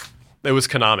 It was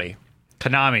Konami.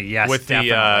 Konami, yes, with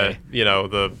definitely.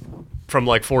 the from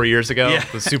like 4 years ago,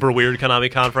 the super weird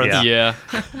Konami conference. Yeah.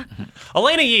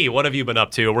 Elena Yee, what have you been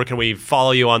up to? Where can we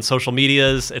follow you on social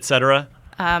medias, etc.?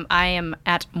 I am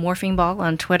at Morphing Ball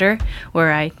on Twitter,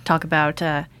 where I talk about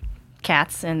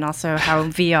cats and also how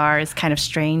VR is kind of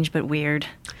strange but weird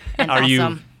and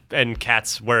awesome. And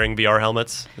cats wearing VR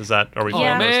helmets? Are we?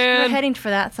 Yeah, we're heading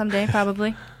for that someday,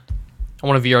 probably. I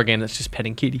want a VR game that's just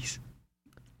petting kitties.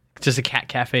 Just a cat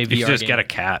cafe VR game. You just get a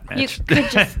cat, man. You could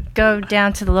just go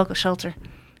down to the local shelter.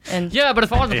 And yeah, but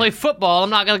if I want to play football, I'm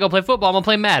not going to go play football. I'm going to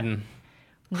play Madden.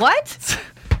 What?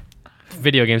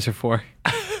 Video games are for.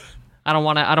 I don't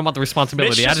want the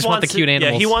responsibility. I just want the cute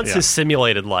animals. Yeah, he wants his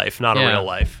simulated life, not a real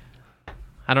life.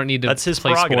 I don't need to That's his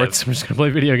play prerogative. sports. I'm just going to play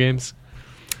video games.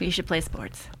 You should play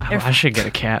sports. I should get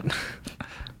a cat.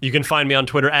 You can find me on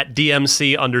Twitter at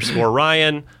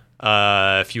DMC_Ryan.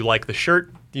 If you like the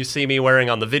shirt you see me wearing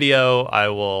on the video, I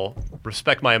will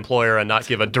respect my employer and not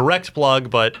give a direct plug,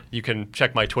 but you can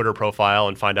check my Twitter profile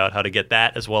and find out how to get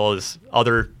that, as well as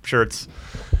other shirts.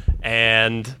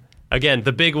 And again,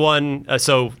 the big one,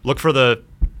 so look for the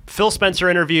Phil Spencer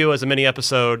interview as a mini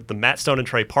episode, the Matt Stone and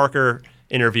Trey Parker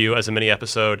interview as a mini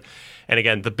episode, and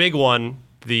again, the big one,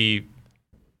 the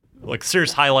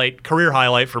serious career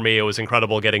highlight for me. It was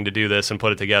incredible getting to do this and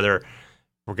put it together.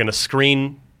 We're going to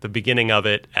screen the beginning of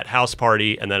it at House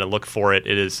Party, and then look for it.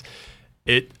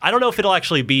 I don't know if it'll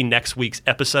actually be next week's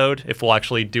episode, if we'll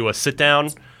actually do a sit down,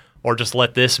 or just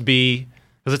let this be,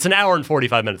 because it's an hour and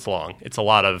 45 minutes long. It's a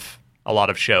lot of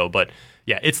show, but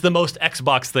yeah, it's the most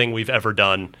Xbox thing we've ever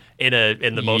done in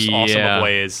the most awesome of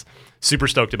ways. Super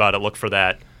stoked about it. Look for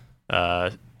that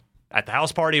at the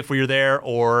House Party if you're there,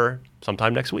 or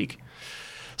sometime next week.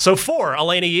 So for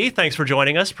Elena Yee, thanks for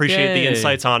joining us. Appreciate the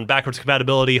insights on backwards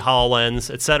compatibility,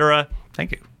 HoloLens, etc.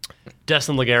 Thank you.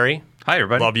 Destin Legary. Hi,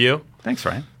 everybody. Love you. Thanks,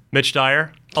 Ryan. Mitch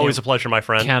Dyer. Always a pleasure, my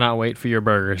friend. Cannot wait for your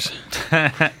burgers.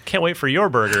 Can't wait for your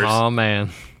burgers. Oh,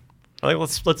 man.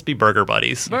 Let's be burger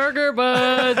buddies. Burger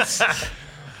buds.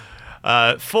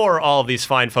 For all of these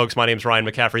fine folks, my name's Ryan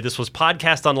McCaffrey. This was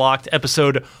Podcast Unlocked,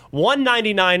 episode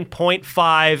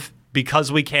 199.5,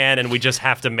 because we can, and we just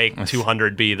have to make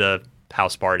 200 be the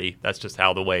House Party. That's just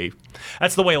the way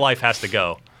life has to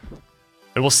go.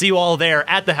 And we'll see you all there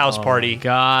at the House Party.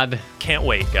 God. Can't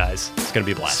wait, guys. It's going to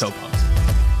be a blast. So pumped.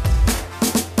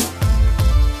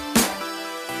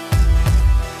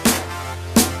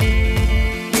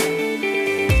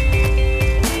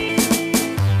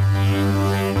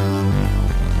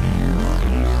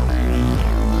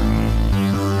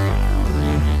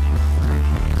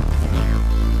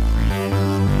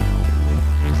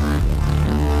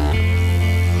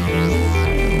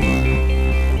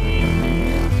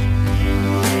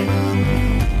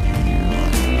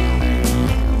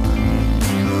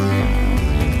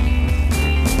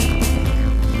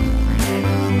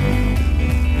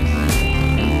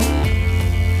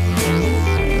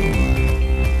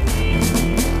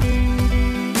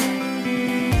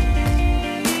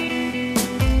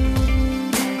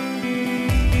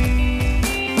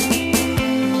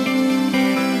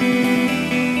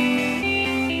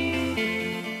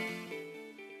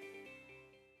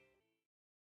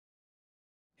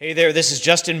 Hey there, this is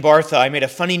Justin Bartha. I made a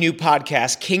funny new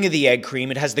podcast, King of the Egg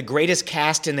Cream. It has the greatest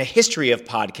cast in the history of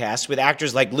podcasts with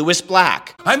actors like Louis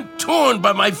Black. I'm torn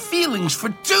by my feelings for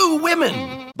two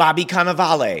women. Bobby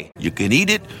Cannavale. You can eat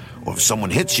it, or if someone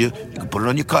hits you, you can put it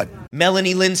on your cut.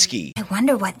 Melanie Linsky. I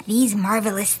wonder what these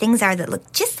marvelous things are that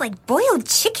look just like boiled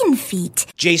chicken feet.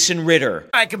 Jason Ritter.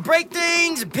 I can break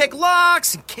things and pick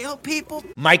locks and kill people.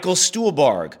 Michael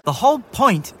Stuhlbarg. The whole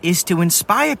point is to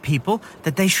inspire people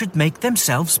that they should make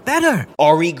themselves better.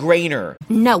 Ari Grainer.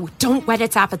 No, don't whet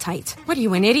its appetite. What are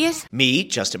you, an idiot? Me,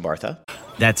 Justin Bartha.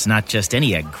 That's not just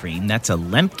any egg cream, that's a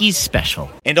Lemke's special.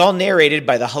 And all narrated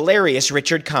by the hilarious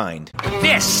Richard Kind.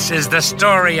 This is the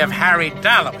story of Harry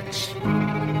Dalowitz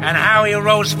and how he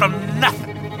rose from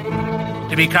nothing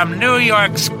to become New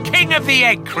York's King of the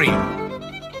Egg Cream.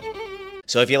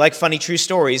 So if you like funny true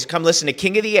stories, come listen to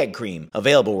King of the Egg Cream,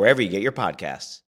 available wherever you get your podcasts.